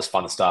doing all this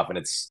fun stuff. And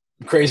it's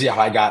crazy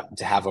how I got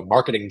to have a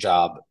marketing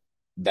job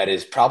that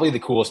is probably the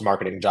coolest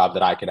marketing job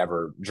that I could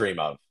ever dream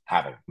of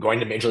having. Going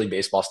to Major League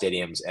Baseball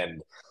stadiums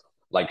and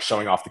like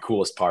showing off the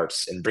coolest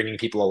parts and bringing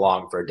people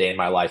along for a day in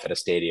my life at a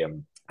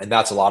stadium. And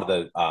that's a lot of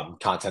the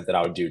content that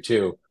I would do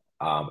too.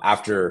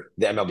 After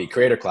the MLB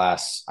creator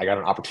class, I got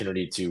an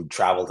opportunity to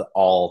travel to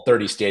all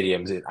 30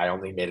 stadiums. I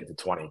only made it to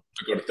 20.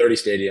 To go to 30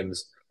 stadiums,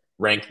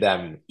 rank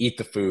them, eat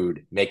the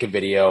food, make a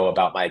video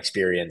about my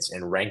experience,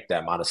 and rank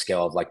them on a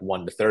scale of like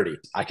 1 to 30.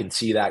 I can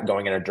see that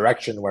going in a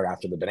direction where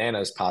after the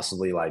Bananas,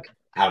 possibly like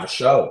have a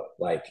show,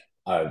 like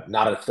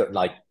not a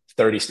like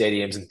 30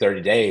 stadiums in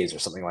 30 days or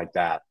something like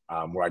that,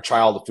 where I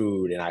try all the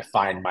food and I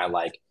find my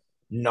like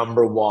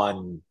number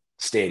one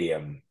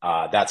stadium.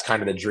 That's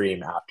kind of the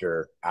dream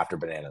after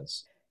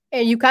Bananas.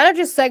 And you kind of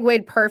just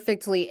segued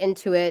perfectly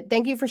into it.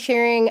 Thank you for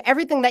sharing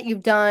everything that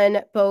you've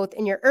done, both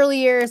in your early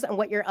years and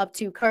what you're up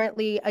to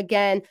currently.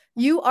 Again,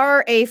 you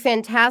are a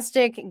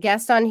fantastic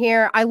guest on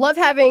here. I love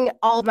having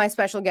all of my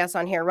special guests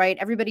on here, right?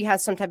 Everybody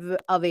has some type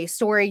of a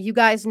story. You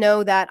guys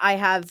know that I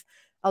have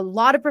a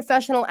lot of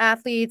professional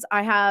athletes.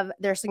 I have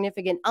their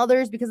significant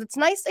others because it's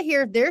nice to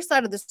hear their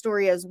side of the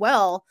story as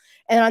well.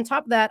 And on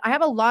top of that, I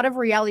have a lot of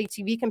reality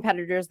TV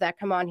competitors that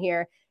come on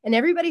here, and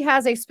everybody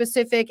has a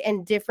specific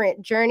and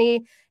different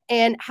journey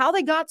and how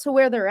they got to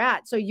where they're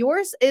at. So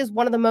yours is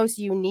one of the most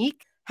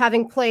unique,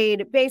 having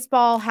played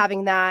baseball,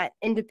 having that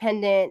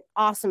independent,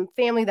 awesome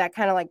family that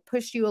kind of like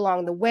pushed you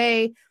along the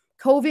way.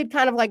 COVID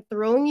kind of like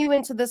throwing you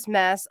into this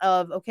mess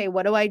of, okay,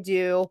 what do I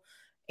do?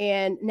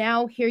 And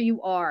now here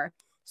you are.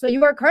 So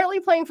you are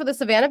currently playing for the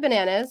Savannah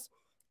Bananas.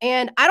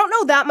 And I don't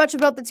know that much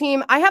about the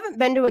team. I haven't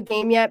been to a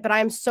game yet, but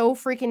I'm so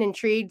freaking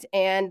intrigued.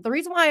 And the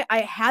reason why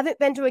I haven't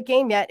been to a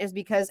game yet is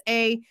because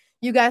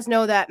you guys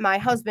know that my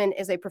husband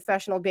is a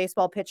professional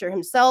baseball pitcher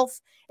himself.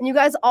 And you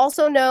guys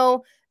also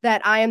know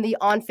that I am the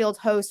on-field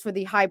host for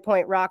the High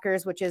Point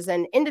Rockers, which is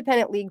an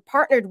independent league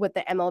partnered with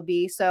the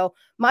MLB. So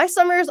my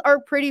summers are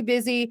pretty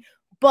busy.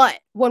 But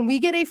when we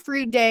get a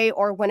free day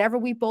or whenever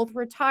we both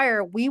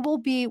retire, we will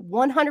be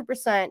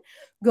 100%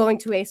 going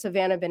to a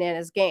Savannah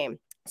Bananas game.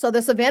 So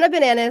the Savannah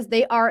Bananas,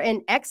 they are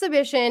an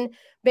exhibition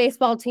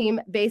baseball team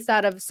based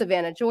out of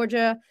Savannah,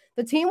 Georgia.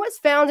 The team was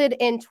founded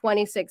in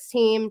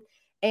 2016.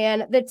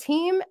 And the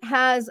team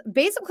has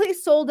basically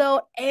sold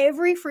out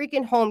every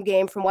freaking home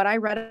game from what I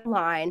read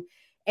online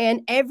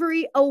and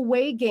every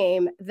away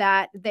game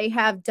that they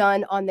have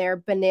done on their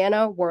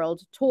Banana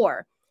World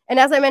Tour. And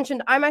as I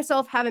mentioned, I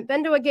myself haven't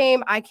been to a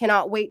game. I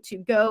cannot wait to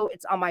go.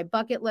 It's on my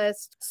bucket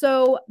list.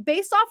 So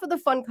based off of the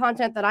fun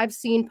content that I've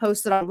seen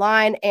posted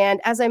online,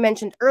 and as I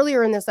mentioned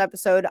earlier in this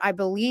episode, I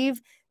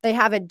believe they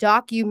have a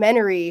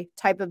documentary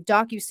type of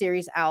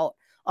docuseries out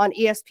on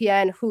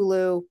ESPN,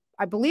 Hulu,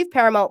 I believe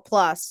Paramount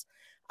Plus.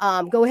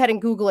 Go ahead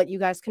and Google it. You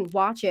guys can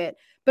watch it.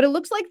 But it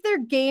looks like their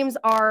games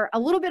are a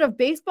little bit of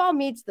baseball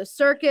meets the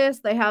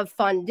circus. They have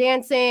fun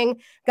dancing,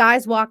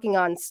 guys walking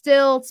on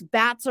stilts,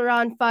 bats are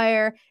on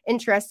fire,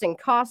 interesting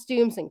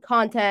costumes and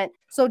content.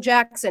 So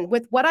Jackson,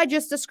 with what I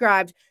just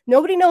described,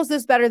 nobody knows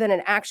this better than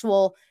an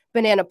actual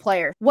banana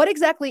player. What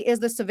exactly is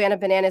the Savannah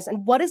Bananas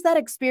and what is that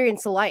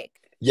experience like?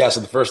 Yeah,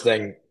 so the first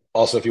thing,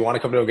 also, if you want to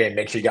come to a game,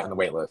 make sure you get on the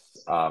wait list,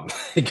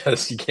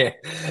 because you can't.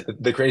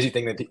 The crazy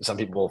thing that some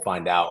people will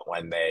find out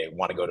when they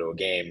want to go to a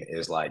game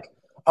is like,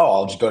 oh,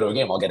 I'll just go to a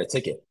game, I'll get a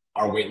ticket.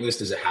 Our wait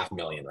list is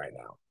 500,000 right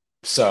now.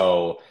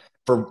 So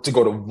to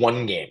go to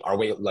one game, our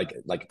wait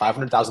like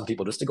 500,000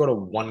 people just to go to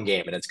one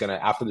game, and it's gonna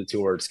after the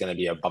tour, it's gonna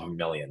be above 1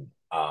 million.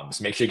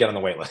 So make sure you get on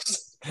the wait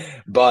list.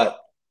 But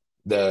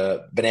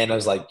the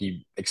Bananas, like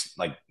the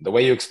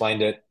way you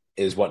explained it,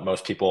 is what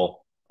most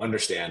people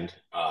understand.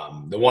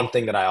 The one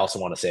thing that I also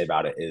want to say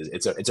about it is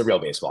it's a real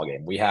baseball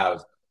game. We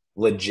have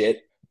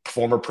legit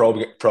former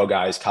pro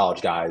guys,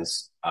 college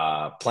guys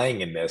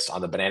playing in this on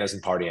the Bananas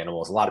and Party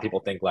Animals. A lot of people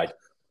think like,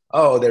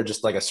 oh, they're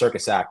just like a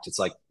circus act. It's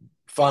like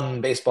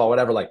fun baseball,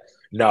 whatever. Like,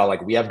 no,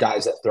 like we have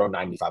guys that throw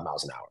 95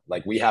 miles an hour.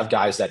 Like we have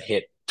guys that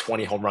hit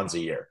 20 home runs a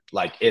year.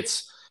 Like it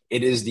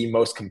is the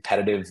most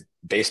competitive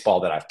baseball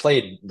that I've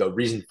played. The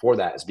reason for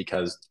that is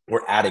because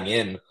we're adding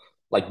in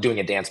like doing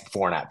a dance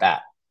before an at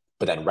bat.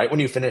 But then right when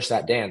you finish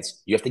that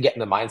dance, you have to get in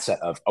the mindset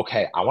of,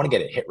 okay, I want to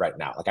get a hit right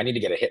now. Like I need to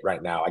get a hit right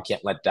now. I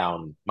can't let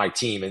down my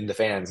team and the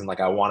fans. And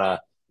like, I want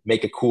to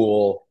make a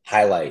cool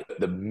highlight.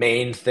 The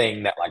main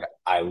thing that like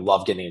I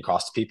love getting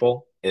across to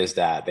people is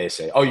that they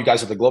say, "Oh, you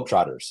guys are the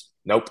Globetrotters."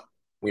 Nope,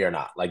 we are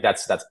not. Like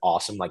that's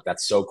awesome. Like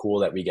that's so cool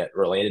that we get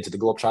related to the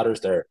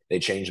Globetrotters. They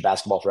changed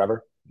basketball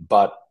forever.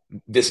 But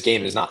this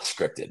game is not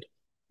scripted.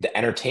 The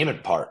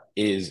entertainment part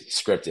is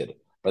scripted,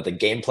 but the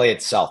gameplay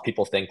itself,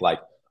 people think like,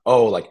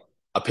 oh, like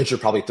a pitcher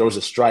probably throws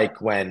a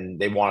strike when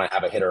they want to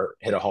have a hitter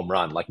hit a home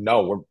run. Like,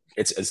 no,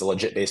 it's a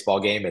legit baseball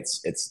game.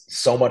 It's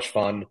so much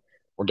fun.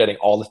 We're getting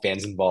all the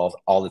fans involved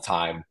all the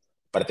time.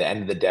 But at the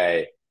end of the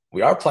day,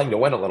 we are playing to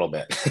win a little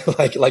bit.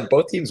 like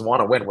both teams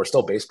want to win. We're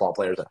still baseball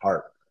players at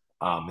heart.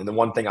 And the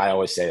one thing I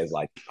always say is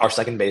like our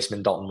second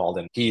baseman, Dalton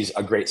Malden, he's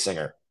a great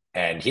singer.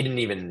 And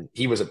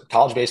he was a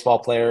college baseball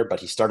player, but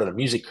he started a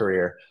music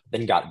career,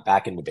 then got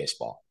back into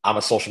baseball. I'm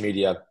a social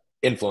media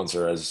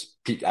influencer,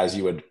 as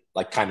you would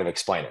like kind of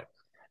explain it.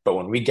 But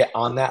when we get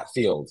on that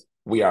field,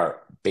 we are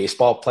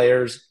baseball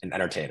players and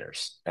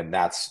entertainers, and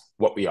that's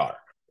what we are.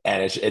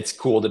 And it's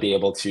cool to be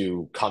able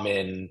to come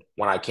in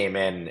when I came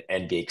in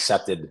and be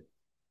accepted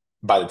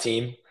by the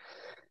team.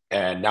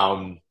 And now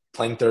I'm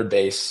playing third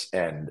base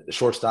and the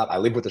shortstop. I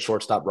live with the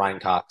shortstop, Ryan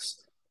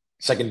Cox.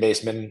 Second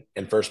baseman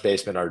and first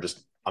baseman are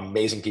just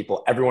amazing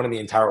people. Everyone in the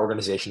entire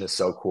organization is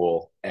so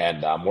cool.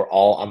 And we're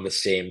all on the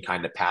same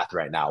kind of path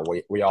right now.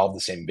 We all have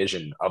the same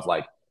vision of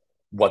like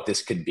what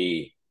this could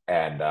be.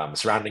 And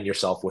surrounding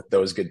yourself with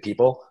those good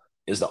people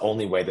is the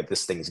only way that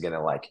this thing's going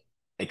to like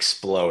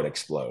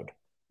explode.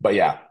 But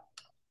yeah,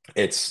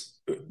 it's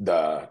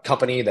the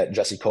company that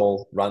Jesse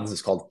Cole runs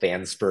is called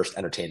Fans First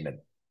Entertainment.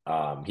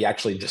 He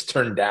actually just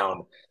turned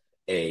down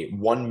a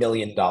 $1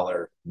 million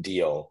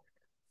deal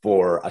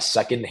for a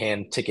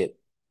secondhand ticket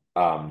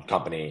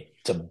company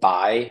to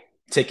buy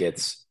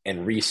tickets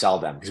and resell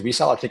them because we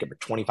sell our ticket for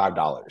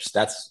 $25.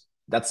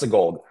 That's the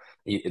gold.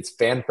 It's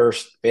fans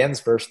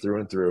first through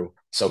and through.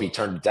 So he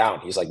turned it down.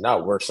 He's like,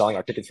 no, we're selling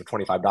our tickets for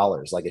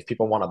 $25. Like if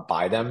people want to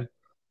buy them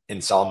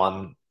and sell them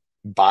on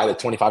buy the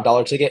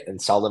 $25 ticket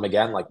and sell them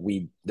again, like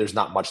there's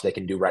not much they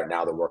can do right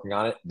now. They're working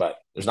on it, but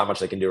there's not much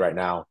they can do right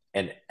now.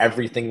 And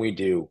everything we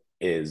do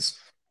is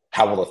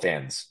how will the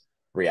fans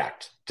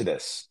react to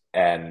this?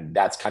 And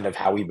that's kind of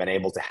how we've been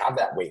able to have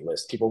that wait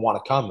list. People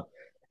want to come.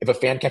 If a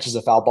fan catches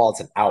a foul ball, it's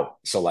an out.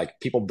 So like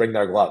people bring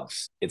their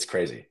gloves. It's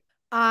crazy.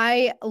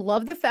 I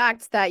love the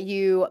fact that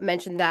you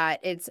mentioned that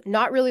it's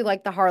not really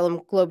like the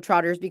Harlem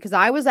Globetrotters because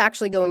I was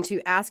actually going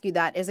to ask you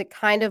that. Is it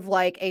kind of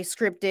like a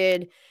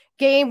scripted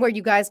game where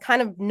you guys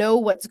kind of know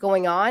what's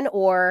going on?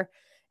 Or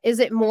is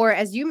it more,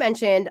 as you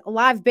mentioned,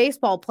 live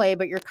baseball play,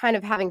 but you're kind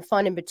of having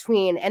fun in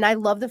between? And I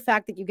love the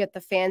fact that you get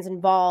the fans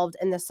involved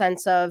in the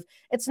sense of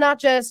it's not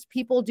just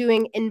people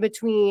doing in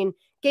between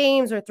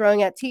games or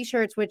throwing out t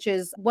shirts, which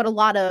is what a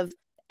lot of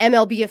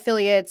MLB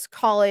affiliates,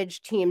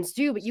 college teams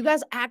do, but you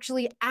guys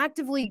actually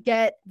actively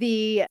get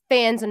the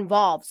fans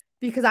involved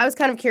because I was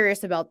kind of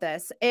curious about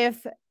this.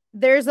 If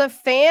there's a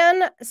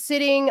fan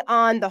sitting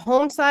on the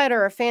home side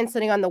or a fan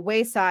sitting on the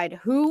way side,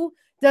 who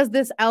does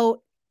this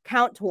out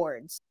count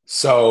towards?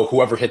 So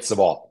whoever hits the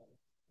ball,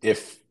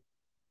 if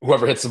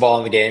whoever hits the ball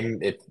in the game,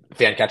 if the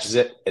fan catches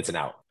it, it's an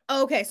out.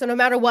 Okay, so no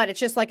matter what, it's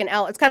just like an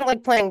out. It's kind of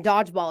like playing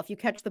dodgeball. If you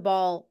catch the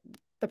ball,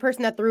 the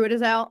person that threw it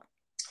is out.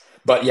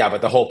 But yeah,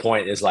 but the whole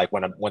point is like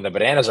when the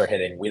bananas are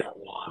hitting, we don't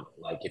want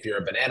like if you're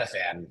a banana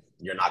fan,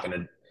 you're not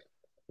gonna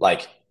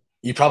like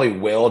you probably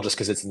will just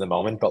because it's in the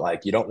moment, but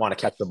like you don't want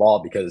to catch the ball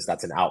because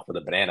that's an out for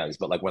the bananas.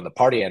 But like when the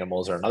party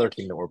animals or another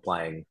team that we're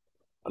playing,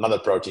 another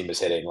pro team is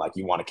hitting, like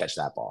you want to catch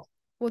that ball.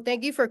 Well,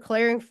 thank you for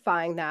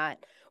clarifying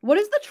that. What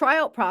is the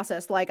tryout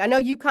process like? I know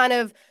you kind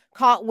of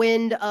caught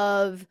wind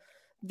of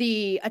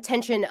the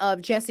attention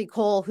of Jesse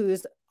Cole,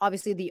 who's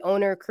obviously the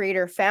owner,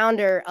 creator,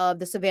 founder of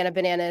the Savannah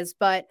Bananas,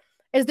 but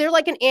is there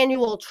like an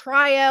annual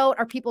tryout?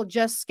 Are people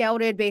just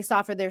scouted based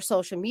off of their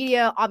social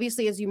media?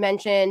 Obviously, as you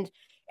mentioned,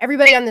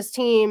 everybody on this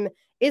team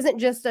isn't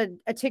just a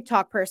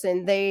TikTok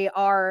person. They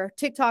are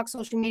TikTok,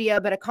 social media,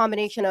 but a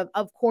combination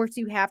of course,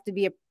 you have to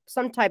be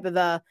some type of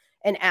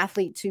an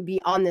athlete to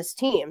be on this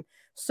team.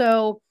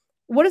 So,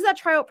 what is that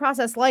tryout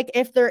process like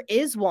if there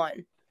is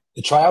one?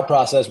 The tryout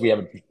process, we have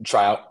a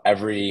tryout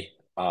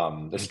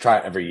there's a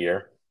tryout every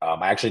year.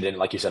 I actually didn't,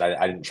 like you said,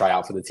 I didn't try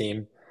out for the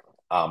team.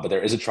 But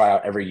there is a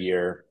tryout every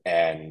year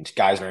and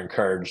guys are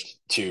encouraged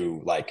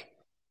to like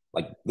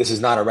this is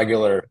not a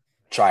regular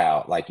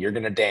tryout. Like you're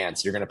gonna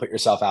dance, you're gonna put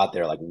yourself out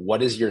there. Like,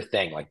 what is your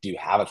thing? Like, do you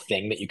have a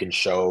thing that you can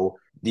show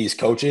these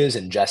coaches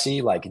and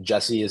Jesse? Like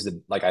Jesse is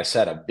the like I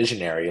said, a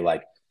visionary.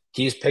 Like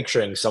he's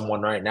picturing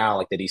someone right now,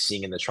 like that he's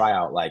seeing in the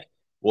tryout. Like,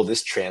 will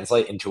this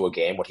translate into a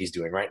game, what he's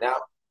doing right now?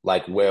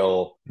 Like,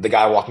 will the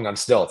guy walking on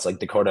stilts, like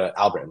Dakota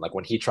Alberton, like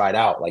when he tried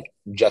out, like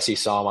Jesse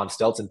saw him on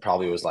stilts and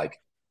probably was like,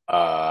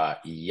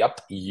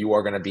 yep, you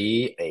are going to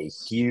be a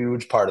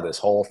huge part of this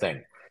whole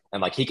thing.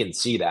 And like he can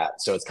see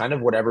that. So it's kind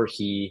of whatever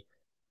he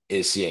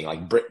is seeing.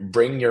 Like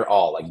bring your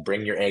all, like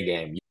bring your A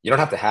game. You don't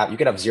have to have, you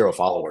could have 0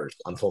 followers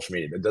on social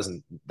media.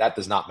 That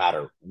does not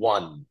matter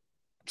 1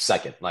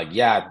 second. Like,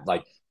 yeah,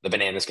 like the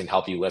bananas can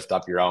help you lift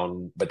up your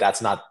own, but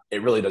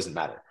it really doesn't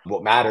matter.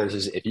 What matters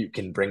is if you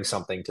can bring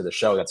something to the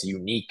show that's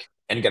unique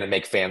and going to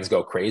make fans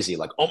go crazy.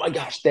 Like, oh my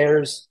gosh,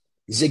 there's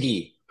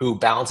Ziggy who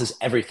balances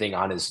everything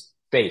on his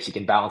face. He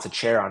can balance a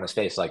chair on his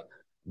face. Like,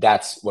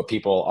 that's what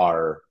people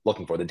are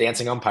looking for. The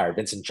dancing umpire,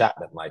 Vincent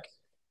Chapman, like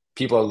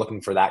people are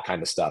looking for that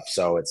kind of stuff.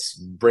 So it's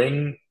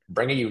bring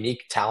a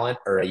unique talent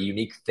or a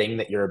unique thing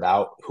that you're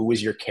about. Who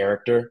is your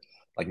character?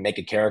 Like make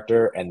a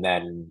character, and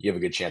then you have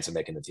a good chance of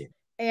making the team.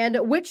 And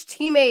which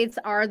teammates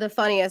are the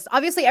funniest?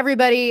 Obviously,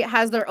 everybody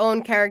has their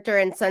own character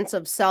and sense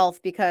of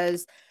self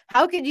because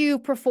how could you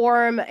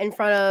perform in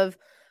front of,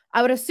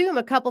 I would assume,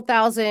 a couple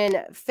thousand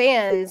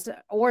fans,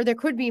 or there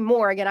could be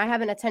more. Again, I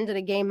haven't attended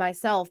a game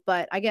myself,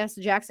 but I guess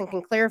Jackson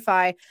can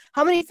clarify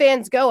how many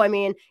fans go. I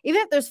mean,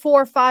 even if there's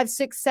 4, 5,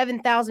 6,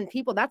 7,000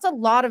 people, that's a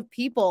lot of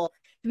people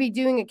to be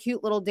doing a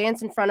cute little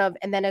dance in front of.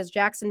 And then, as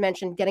Jackson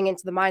mentioned, getting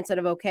into the mindset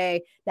of,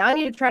 okay, now I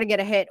need to try to get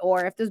a hit,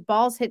 or if this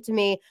ball's hit to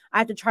me, I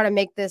have to try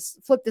to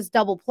flip this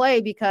double play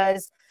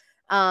because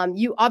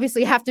you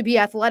obviously have to be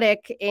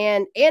athletic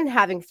and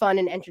having fun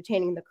and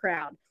entertaining the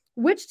crowd.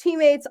 Which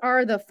teammates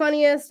are the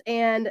funniest,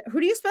 and who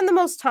do you spend the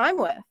most time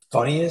with?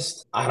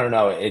 Funniest? I don't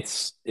know.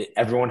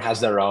 Everyone has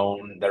their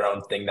own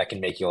thing that can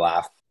make you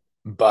laugh.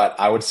 But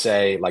I would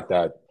say like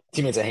the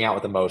teammates I hang out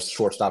with the most,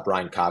 shortstop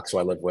Ryan Cox, who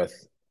I live with.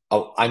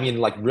 Oh, I mean,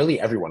 like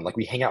really everyone. Like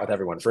we hang out with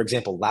everyone. For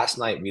example, last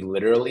night we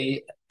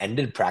literally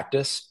ended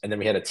practice and then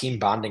we had a team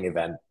bonding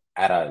event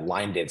at a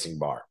line dancing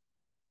bar.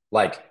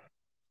 Like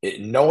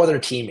no other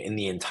team in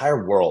the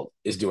entire world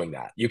is doing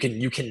that. You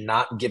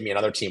cannot give me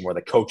another team where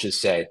the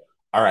coaches say,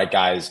 "All right,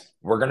 guys,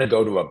 we're gonna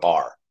go to a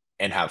bar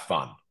and have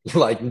fun."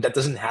 Like that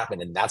doesn't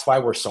happen, and that's why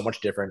we're so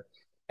much different,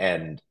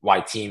 and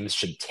why teams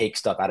should take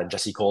stuff out of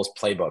Jesse Cole's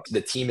playbook.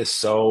 The team is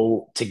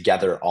so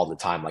together all the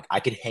time. Like I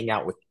could hang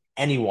out with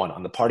anyone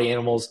on the Party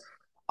Animals,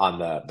 on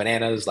the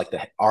Bananas. Like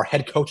our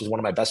head coach is one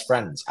of my best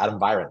friends, Adam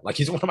Byron. Like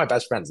he's one of my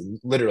best friends,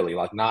 literally.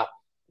 Like not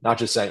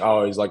just saying,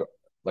 "Oh, he's like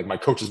my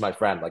coach is my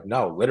friend." Like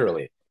no,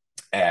 literally.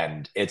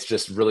 And it's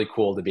just really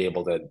cool to be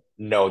able to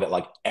know that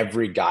like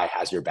every guy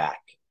has your back.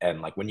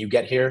 And like when you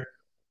get here,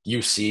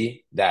 you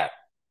see that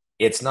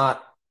it's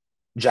not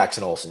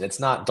Jackson Olson,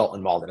 it's not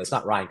Dalton Malden, it's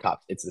not Ryan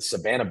Cox, it's the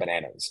Savannah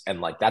Bananas. And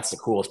like that's the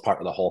coolest part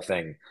of the whole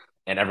thing.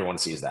 And everyone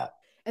sees that.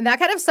 And that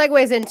kind of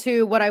segues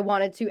into what I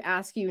wanted to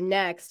ask you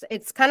next.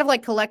 It's kind of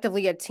like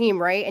collectively a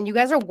team, right? And you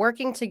guys are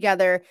working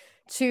together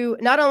to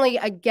not only,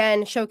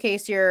 again,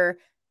 showcase your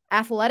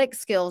athletic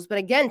skills, but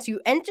again, to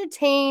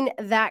entertain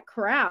that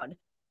crowd.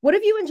 What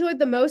have you enjoyed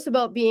the most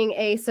about being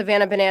a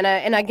Savannah Banana?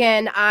 And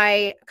again,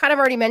 I kind of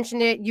already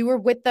mentioned it. You were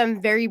with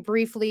them very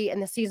briefly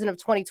in the season of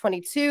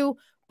 2022,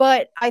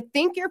 but I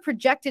think you're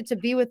projected to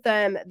be with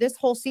them this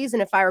whole season,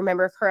 if I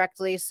remember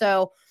correctly.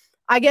 So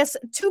I guess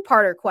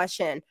two-parter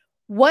question.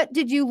 What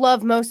did you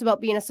love most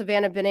about being a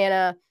Savannah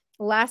Banana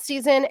last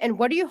season? And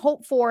what do you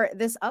hope for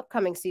this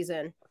upcoming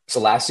season? So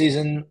last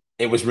season,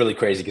 it was really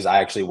crazy because I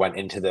actually went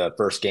into the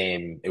first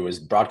game. It was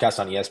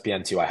broadcast on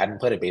ESPN2. I hadn't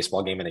played a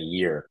baseball game in a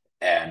year.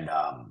 And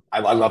I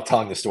love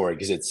telling the story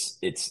because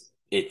it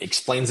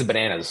explains the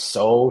Bananas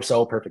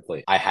so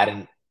perfectly. I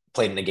hadn't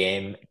played in the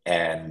game,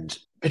 and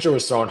pitcher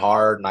was throwing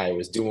hard, and I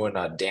was doing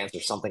a dance or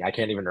something. I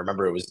can't even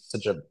remember. It was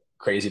such a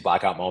crazy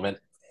blackout moment,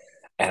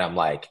 and I'm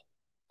like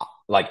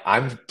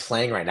I'm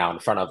playing right now in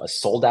front of a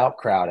sold out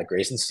crowd at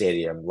Grayson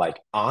Stadium,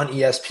 like on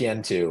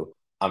ESPN2.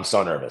 I'm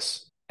so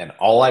nervous, and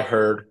all I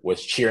heard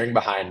was cheering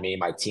behind me,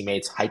 my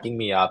teammates hyping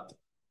me up,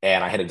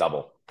 and I hit a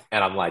double.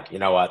 And I'm like, you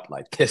know what?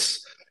 Like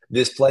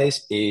this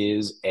place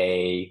is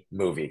a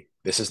movie.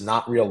 This is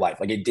not real life.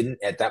 Like it didn't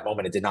at that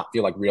moment. It did not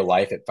feel like real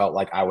life. It felt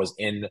like I was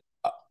in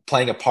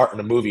playing a part in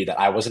a movie that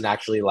I wasn't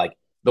actually like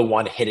the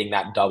one hitting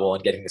that double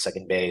and getting the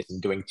second base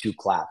and doing two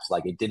claps.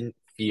 Like it didn't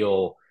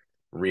feel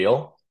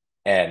real.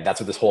 And that's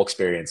what this whole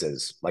experience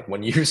is. Like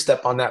when you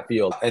step on that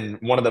field, and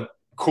one of the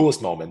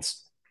coolest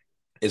moments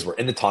is we're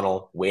in the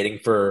tunnel waiting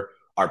for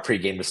our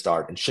pregame to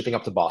start, and shipping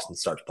up to Boston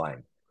starts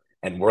playing.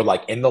 And we're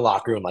like in the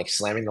locker room, like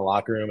slamming the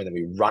locker room, and then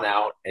we run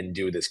out and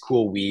do this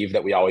cool weave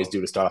that we always do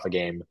to start off a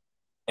game.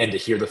 And to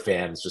hear the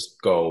fans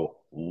just go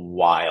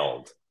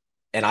wild.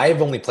 And I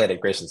have only played at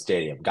Grayson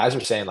Stadium. Guys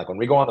are saying like when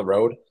we go on the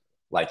road,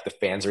 like the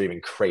fans are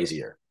even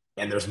crazier.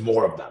 And there's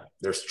more of them.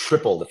 There's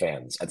triple the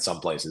fans at some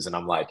places. And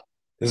I'm like,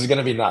 this is going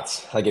to be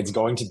nuts. Like it's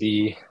going to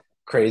be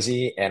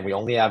crazy. And we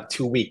only have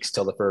 2 weeks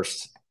till the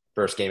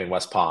first game in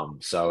West Palm.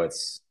 So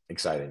it's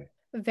exciting.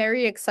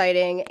 Very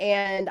exciting.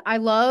 And I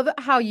love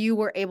how you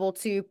were able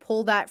to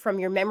pull that from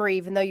your memory,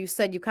 even though you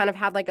said you kind of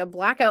had like a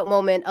blackout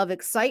moment of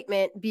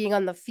excitement being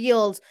on the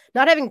field,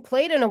 not having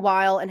played in a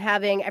while and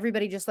having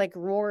everybody just like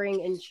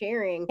roaring and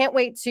cheering. Can't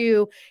wait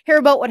to hear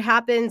about what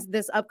happens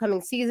this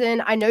upcoming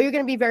season. I know you're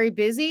going to be very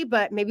busy,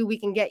 but maybe we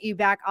can get you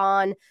back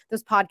on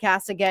this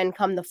podcast again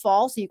come the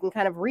fall so you can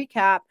kind of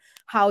recap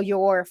how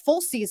your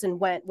full season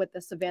went with the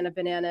Savannah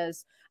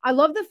Bananas. I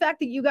love the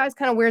fact that you guys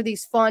kind of wear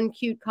these fun,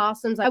 cute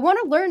costumes. I want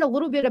to learn a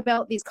little bit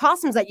about these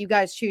costumes that you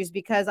guys choose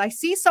because I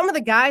see some of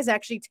the guys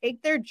actually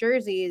take their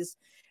jerseys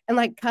and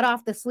like cut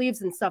off the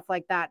sleeves and stuff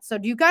like that. So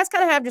do you guys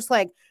kind of have just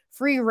like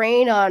free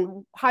reign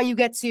on how you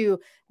get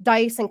to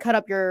dice and cut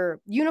up your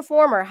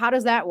uniform, or how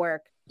does that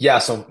work? Yeah,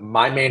 so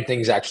my main thing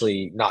is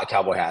actually not a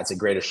cowboy hat. It's a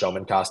Greatest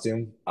Showman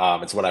costume.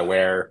 It's what I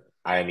wear.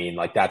 I mean,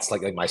 like that's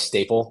like my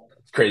staple.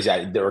 It's crazy.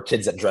 There were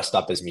kids that dressed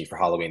up as me for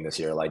Halloween this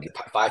year. Like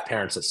five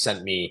parents that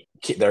sent me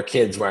their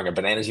kids wearing a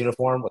Bananas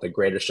uniform with a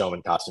Greatest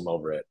Showman costume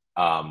over it.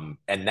 And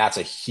that's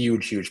a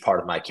huge, huge part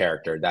of my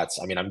character.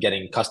 I mean, I'm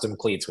getting custom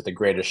cleats with the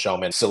Greatest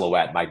Showman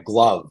silhouette. My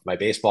glove, my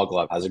baseball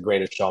glove, has a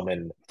Greatest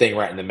Showman thing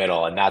right in the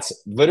middle, and that's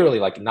literally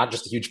like not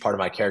just a huge part of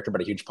my character,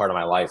 but a huge part of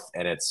my life.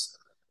 And it's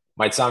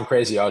might sound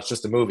crazy. Oh, it's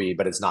just a movie,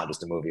 but it's not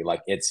just a movie.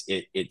 Like it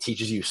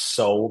teaches you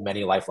so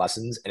many life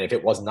lessons. And if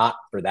it was not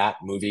for that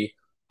movie,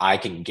 I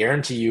can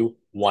guarantee you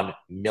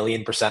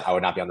 1,000,000% I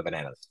would not be on the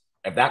Bananas.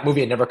 If that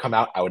movie had never come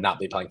out, I would not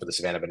be playing for the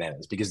Savannah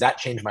Bananas because that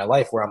changed my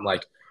life where I'm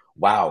like,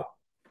 wow,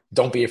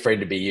 don't be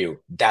afraid to be you.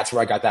 That's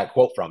where I got that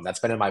quote from. That's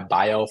been in my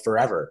bio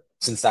forever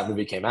since that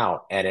movie came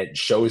out. And it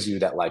shows you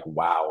that, like,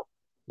 wow,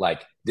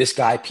 like this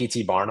guy,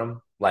 P.T.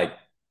 Barnum, like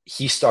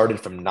he started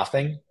from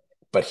nothing,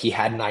 but he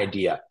had an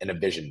idea and a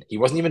vision. He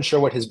wasn't even sure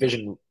what his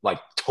vision like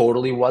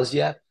totally was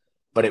yet,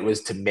 but it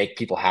was to make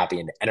people happy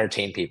and to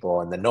entertain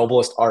people. And the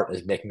noblest art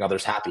is making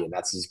others happy. And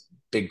that's his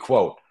big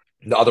quote.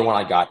 The other one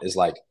I got is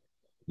like,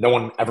 no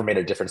one ever made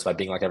a difference by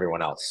being like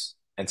everyone else.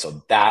 And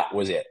so that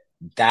was it.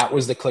 That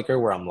was the clicker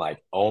where I'm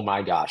like, oh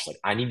my gosh, like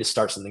I need to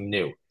start something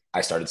new.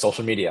 I started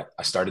social media.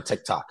 I started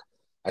TikTok.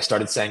 I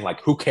started saying,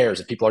 like, who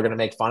cares if people are going to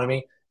make fun of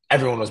me?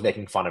 Everyone was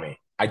making fun of me.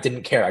 I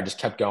didn't care. I just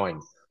kept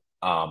going.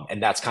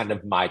 And that's kind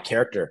of my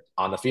character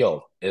on the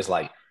field is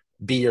like,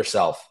 be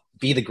yourself,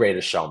 be the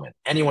greatest showman.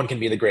 Anyone can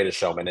be the greatest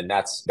showman. And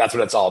that's what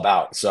it's all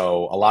about.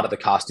 So a lot of the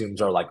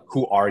costumes are like,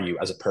 who are you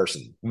as a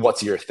person?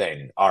 What's your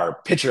thing?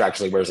 Our pitcher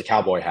actually wears a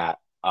cowboy hat.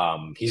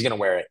 He's going to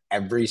wear it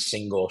every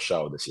single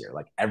show this year.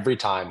 Like every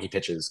time he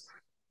pitches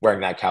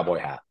wearing that cowboy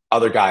hat.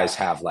 Other guys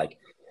have like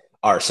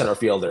our center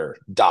fielder,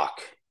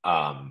 Doc.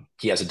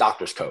 He has a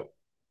doctor's coat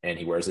and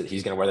he wears it.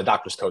 He's going to wear the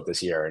doctor's coat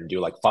this year and do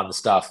like fun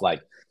stuff.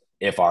 Like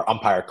if our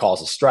umpire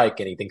calls a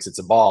strike and he thinks it's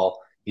a ball,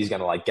 he's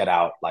going to like get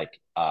out like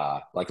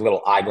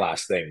little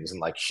eyeglass things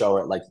and like show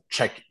it, like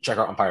check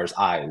our umpire's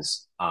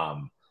eyes.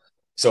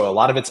 So a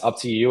lot of it's up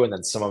to you, and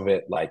then some of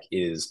it like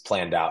is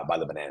planned out by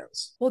the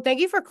Bananas. Well,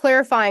 thank you for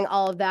clarifying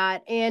all of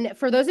that. And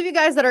for those of you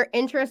guys that are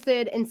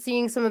interested in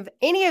seeing some of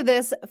any of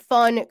this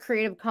fun,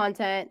 creative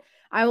content,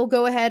 I will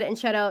go ahead and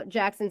shout out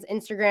Jackson's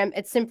Instagram.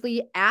 It's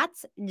simply at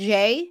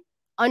J_Olson.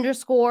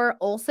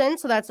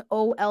 So that's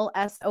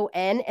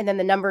Olson. And then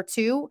the number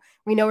 2.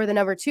 We know where the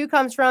number 2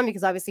 comes from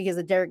because obviously he's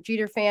a Derek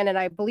Jeter fan. And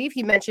I believe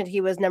he mentioned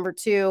he was number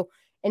 2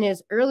 in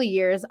his early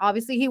years.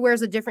 Obviously, he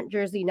wears a different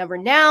jersey number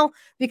now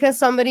because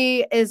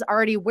somebody is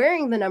already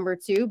wearing the number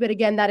 2. But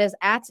again, that is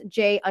at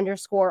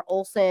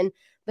J_Olson,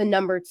 the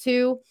number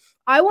 2.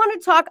 I want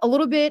to talk a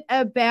little bit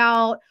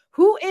about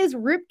who is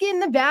Ripken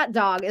the Bat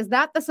Dog. Is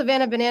that the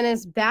Savannah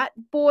Bananas Bat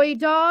Boy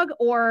dog,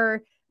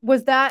 or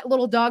was that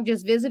little dog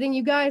just visiting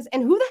you guys?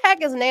 And who the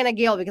heck is Nana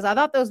Gale? Because I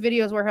thought those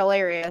videos were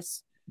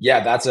hilarious.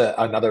 Yeah, that's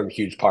another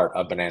huge part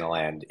of Banana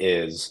Land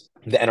is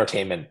the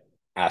entertainment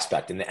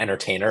aspect and the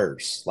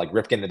entertainers. Like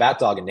Ripken the Bat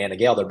Dog and Nana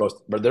Gale, they're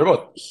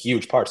both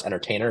huge parts,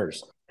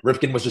 entertainers.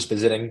 Ripken was just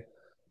visiting,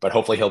 but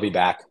hopefully he'll be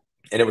back.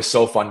 And it was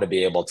so fun to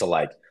be able to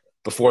like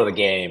before the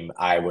game,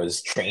 I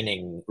was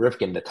training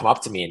Ripken to come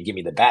up to me and give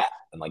me the bat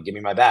and like give me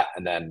my bat.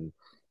 And then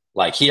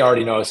like he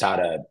already knows how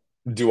to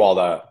do all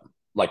the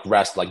like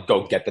rest, like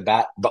go get the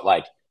bat. But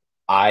like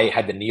I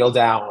had to kneel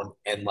down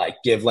and like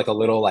give like a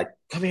little like,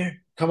 come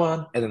here, come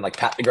on, and then like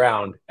pat the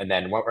ground. And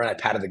then when I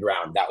patted the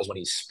ground, that was when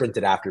he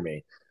sprinted after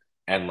me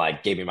and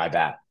like gave me my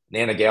bat.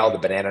 Nana Gale, the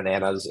Banana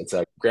Nanas, it's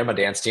a grandma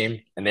dance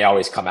team, and they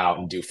always come out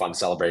and do fun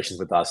celebrations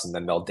with us, and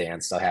then they'll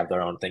dance. They'll have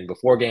their own thing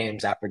before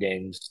games, after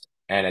games,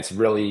 and it's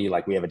really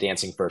like we have a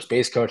dancing first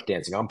base coach,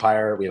 dancing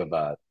umpire. We have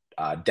a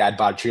dad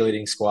bod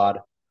cheerleading squad.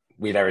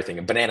 We have everything.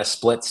 And banana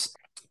splits.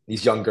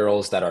 These young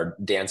girls that are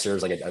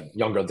dancers, like a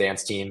young girl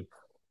dance team,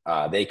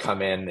 they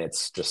come in.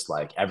 It's just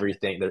like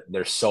everything.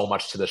 There's so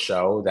much to the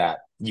show that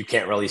you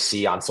can't really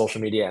see on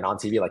social media and on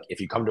TV. Like if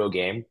you come to a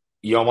game,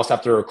 you almost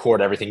have to record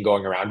everything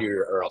going around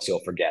you, or else you'll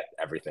forget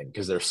everything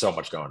because there's so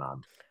much going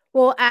on.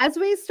 Well, as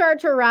we start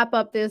to wrap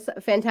up this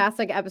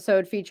fantastic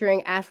episode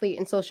featuring athlete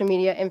and social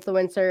media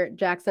influencer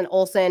Jackson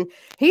Olson,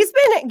 he's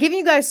been giving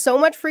you guys so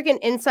much freaking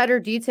insider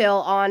detail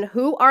on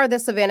who are the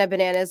Savannah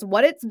Bananas,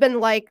 what it's been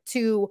like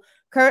to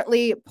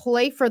currently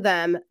play for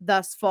them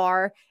thus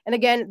far. And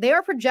again, they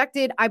are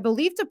projected, I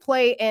believe, to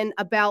play in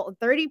about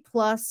 30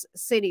 plus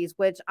cities,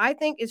 which I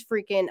think is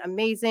freaking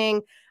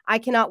amazing. I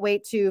cannot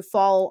wait to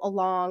follow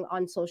along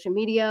on social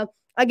media.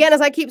 Again,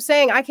 as I keep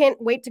saying, I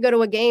can't wait to go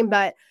to a game,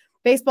 but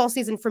baseball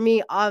season for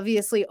me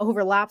obviously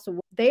overlaps with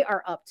what they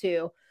are up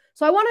to.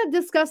 So I want to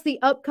discuss the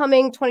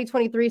upcoming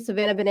 2023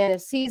 Savannah Banana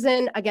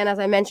season. Again, as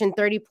I mentioned,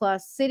 30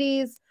 plus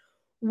cities.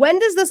 When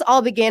does this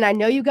all begin? I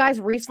know you guys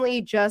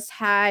recently just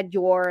had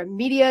your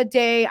media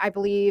day, I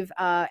believe,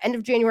 end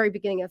of January,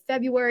 beginning of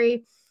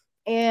February.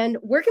 And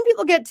where can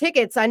people get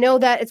tickets? I know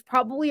that it's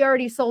probably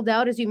already sold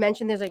out. As you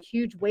mentioned, there's a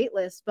huge wait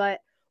list, but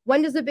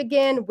When does it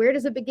begin? Where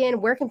does it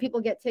begin? Where can people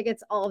get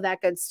tickets? All of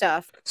that good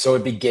stuff. So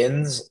it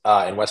begins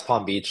in West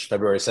Palm Beach,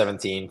 February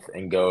 17th,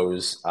 and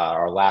goes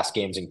our last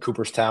game's in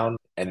Cooperstown,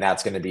 and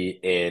that's going to be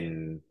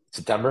in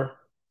September,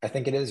 I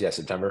think it is. Yeah,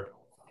 September.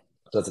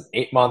 So it's an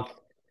 8-month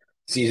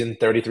season,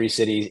 33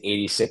 cities,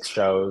 86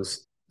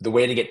 shows. The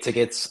way to get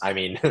tickets, I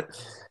mean,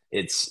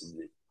 it's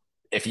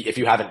if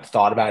you haven't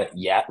thought about it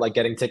yet, like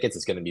getting tickets,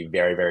 it's going to be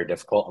very, very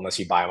difficult unless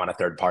you buy them on a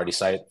third party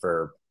site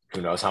for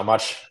who knows how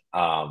much.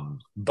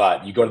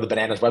 But you go to the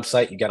Bananas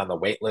website, you get on the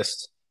wait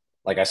list.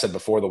 Like I said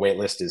before, the wait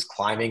list is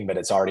climbing, but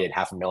it's already at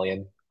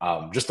 500,000.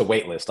 Just the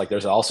wait list. Like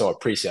there's also a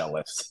pre-sale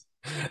list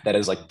that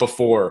is like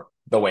before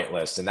the wait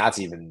list, and that's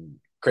even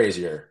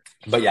crazier.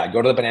 But yeah,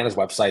 go to the Bananas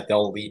website.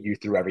 They'll lead you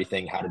through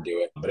everything, how to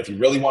do it. But if you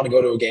really want to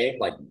go to a game,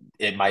 like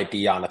it might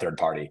be on a third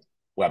party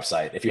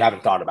website if you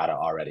haven't thought about it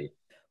already.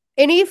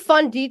 Any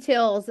fun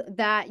details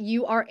that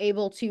you are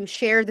able to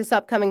share this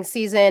upcoming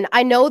season?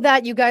 I know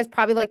that you guys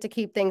probably like to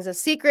keep things a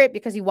secret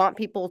because you want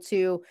people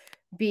to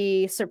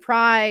be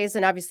surprised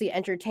and obviously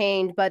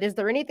entertained, but is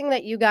there anything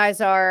that you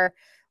guys are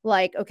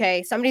like,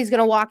 okay, somebody's going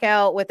to walk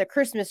out with a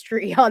Christmas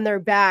tree on their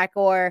back,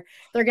 or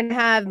they're going to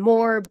have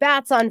more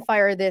bats on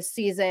fire this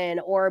season,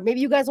 or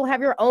maybe you guys will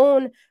have your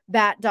own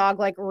bat dog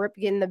like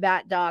Ripken the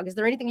Bat Dog? Is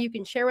there anything you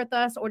can share with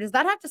us, or does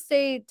that have to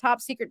stay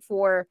top secret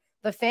for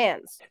the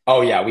fans?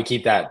 Oh yeah, we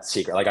keep that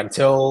secret. Like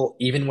until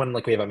even when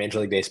like we have a Major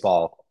League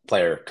Baseball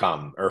player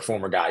come or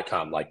former guy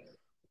come, like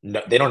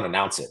no, they don't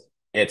announce it.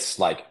 It's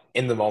like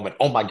in the moment.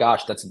 Oh my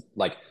gosh, that's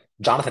like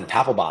Jonathan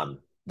Papelbon.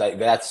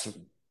 That's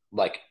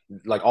like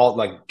all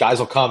like guys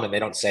will come and they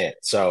don't say it.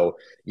 So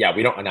yeah,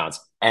 we don't announce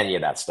any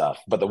of that stuff.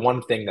 But the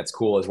one thing that's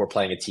cool is we're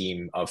playing a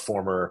team of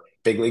former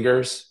big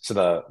leaguers. So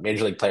the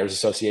Major League Players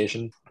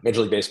Association,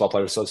 Major League Baseball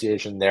Players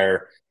Association,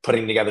 they're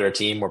putting together a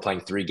team. We're playing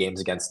 3 games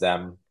against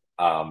them.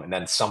 And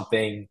then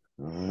something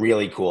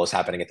really cool is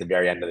happening at the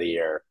very end of the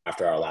year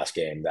after our last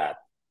game that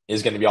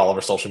is going to be all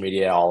over social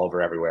media, all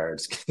over everywhere.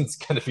 It's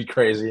going to be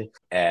crazy.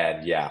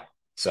 And yeah,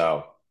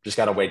 so just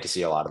got to wait to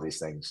see a lot of these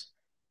things.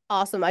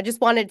 Awesome. I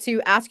just wanted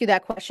to ask you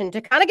that question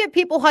to kind of get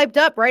people hyped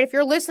up, right? If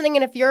you're listening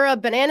and if you're a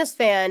Bananas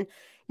fan,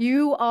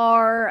 you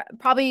are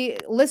probably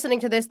listening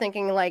to this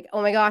thinking like,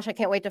 oh my gosh, I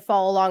can't wait to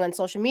follow along on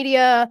social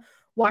media,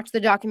 watch the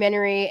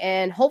documentary,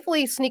 and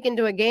hopefully sneak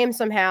into a game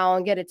somehow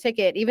and get a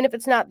ticket. Even if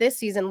it's not this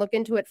season, look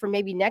into it for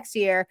maybe next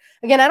year.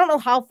 Again, I don't know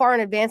how far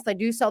in advance they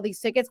do sell these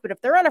tickets, but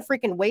if they're on a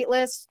freaking wait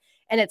list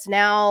and it's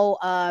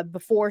now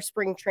before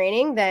spring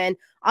training, then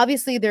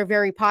obviously they're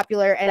very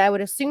popular, and I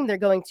would assume they're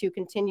going to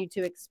continue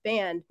to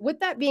expand. With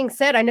that being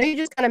said, I know you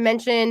just kind of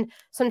mentioned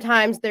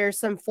sometimes there's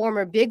some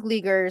former big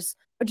leaguers.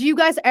 Do you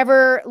guys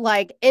ever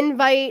like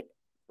invite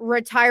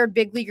retired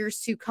big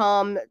leaguers to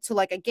come to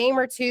like a game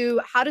or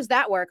two? How does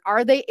that work?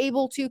 Are they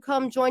able to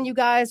come join you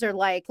guys or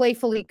like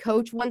playfully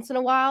coach once in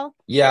a while?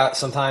 Yeah,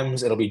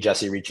 sometimes it'll be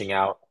Jesse reaching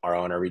out, our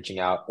owner reaching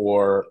out,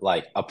 or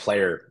like a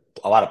player.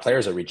 A lot of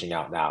players are reaching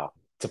out now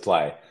to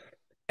play.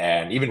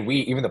 And even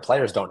the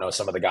players don't know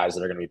some of the guys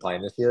that are going to be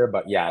playing this year.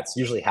 But yeah, it's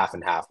usually half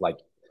and half. Like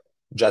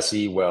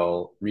Jesse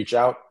will reach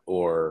out,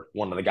 or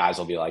one of the guys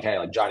will be like, "Hey,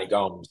 like Johnny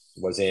Gomes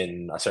was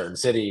in a certain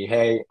city.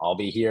 Hey, I'll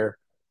be here.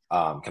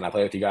 Can I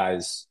play with you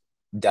guys?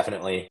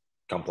 Definitely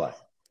come play."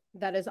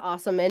 That is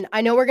awesome. And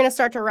I know we're going to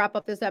start to wrap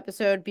up this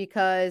episode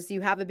because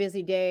you have a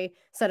busy day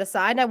set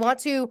aside. And I want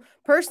to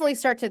personally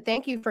start to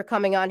thank you for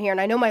coming on here. And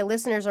I know my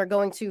listeners are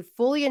going to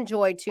fully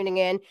enjoy tuning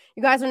in.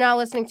 You guys are now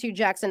listening to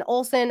Jackson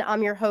Olson.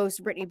 I'm your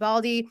host, Brittany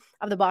Baldy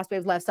of the Boss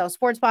Babes Lifestyle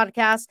Sports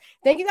Podcast.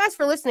 Thank you guys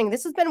for listening.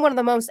 This has been one of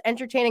the most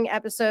entertaining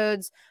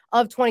episodes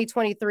of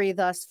 2023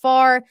 thus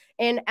far.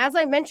 And as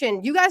I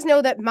mentioned, you guys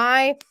know that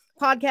my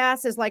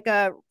podcast is like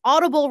a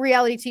audible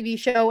reality TV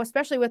show,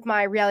 especially with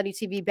my reality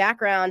TV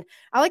background.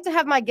 I like to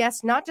have my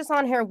guests not just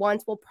on here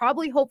once. We'll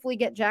probably hopefully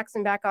get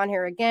Jackson back on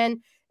here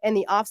again in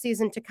the off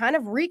season to kind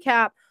of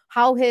recap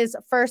how his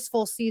first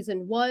full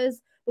season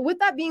was. But with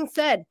that being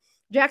said,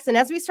 Jackson,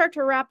 as we start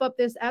to wrap up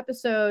this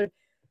episode,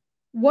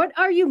 what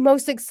are you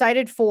most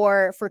excited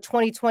for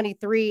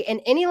 2023?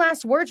 And any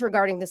last words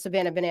regarding the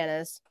Savannah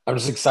Bananas? I'm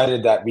just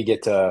excited that we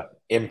get to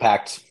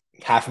impact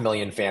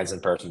 500,000 fans in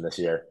person this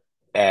year.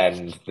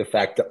 And the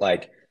fact that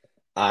like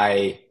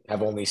I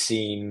have only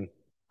seen,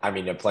 I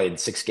mean, I played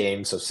 6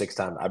 games, so 6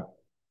 times, I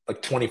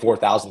like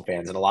 24,000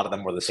 fans, and a lot of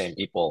them were the same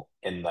people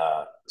in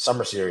the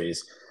summer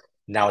series.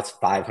 Now it's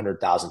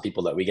 500,000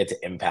 people that we get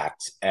to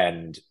impact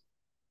and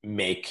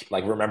make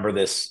like remember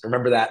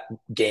that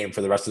game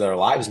for the rest of their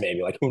lives.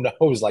 Maybe like who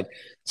knows? Like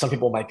some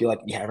people might be like,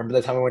 yeah, remember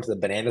the time we went to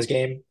the Bananas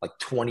game like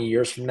 20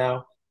 years from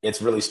now. It's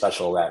really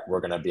special that we're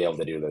going to be able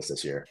to do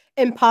this year.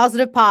 And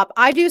positive pop.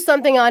 I do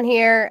something on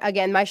here.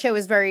 Again, my show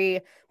is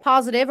very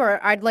positive,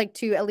 or I'd like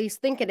to at least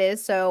think it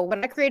is. So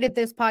when I created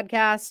this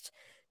podcast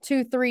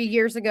 2, 3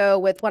 years ago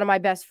with one of my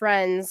best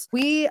friends.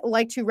 We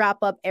like to wrap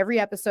up every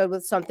episode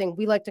with something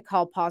we like to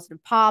call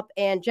positive pop.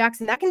 And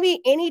Jackson, that can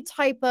be any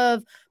type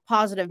of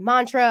positive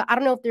mantra. I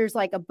don't know if there's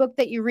like a book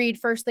that you read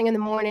first thing in the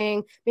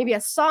morning, maybe a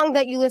song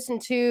that you listen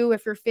to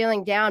if you're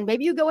feeling down.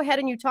 Maybe you go ahead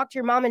and you talk to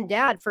your mom and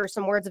dad for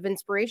some words of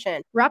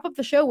inspiration. Wrap up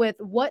the show with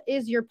what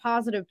is your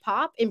positive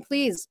pop? And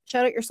please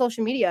shout out your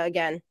social media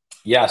again.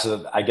 Yeah,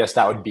 so I guess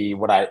that would be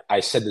what I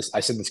said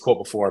this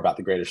quote before about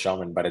the greatest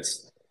showman, but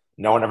it's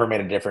no one ever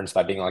made a difference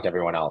by being like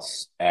everyone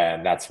else.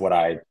 And that's what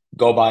I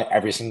go by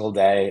every single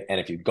day. And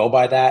if you go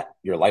by that,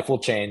 your life will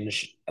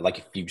change. Like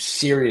if you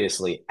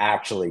seriously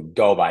actually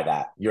go by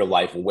that, your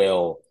life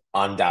will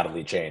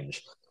undoubtedly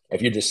change.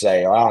 If you just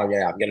say, "Oh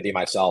yeah, I'm gonna be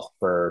myself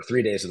for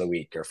 3 days of the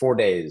week or 4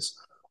 days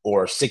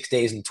or 6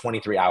 days and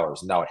 23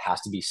 hours." No, it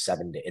has to be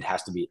 7 days. It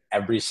has to be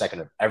every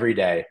second of every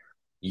day.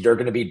 You're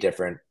gonna be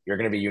different. You're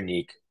gonna be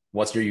unique.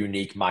 What's your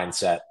unique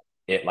mindset?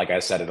 It, like I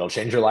said, it'll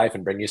change your life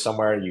and bring you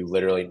somewhere you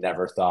literally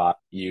never thought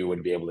you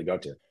would be able to go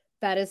to.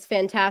 That is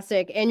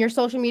fantastic. And your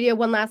social media,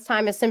 one last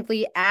time, is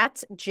simply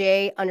at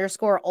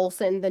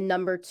J_Olson, the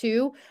number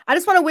 2. I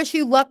just want to wish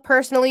you luck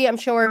personally. I'm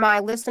sure my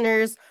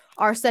listeners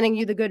are sending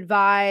you the good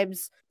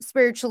vibes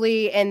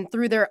spiritually and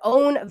through their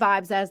own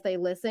vibes as they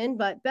listen.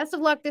 But best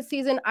of luck this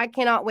season. I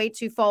cannot wait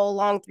to follow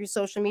along through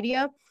social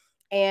media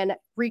and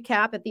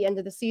recap at the end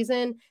of the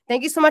season.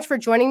 Thank you so much for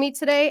joining me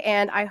today.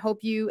 And I hope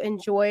you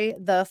enjoy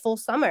the full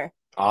summer.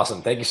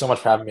 Awesome. Thank you so much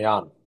for having me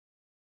on.